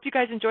that. I hope you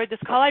guys enjoyed this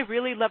call. I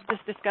really loved this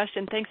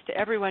discussion. Thanks to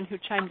everyone who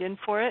chimed in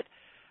for it.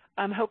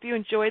 Hope you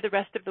enjoy the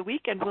rest of the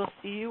week, and we'll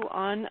see you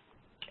on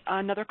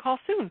another call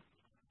soon.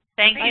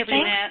 Thank you,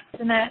 Jeanette.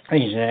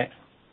 Thank you, Jeanette.